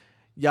TDs.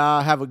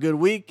 Y'all have a good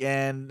week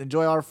and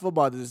enjoy y'all's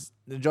football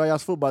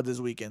this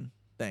weekend.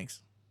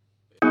 Thanks.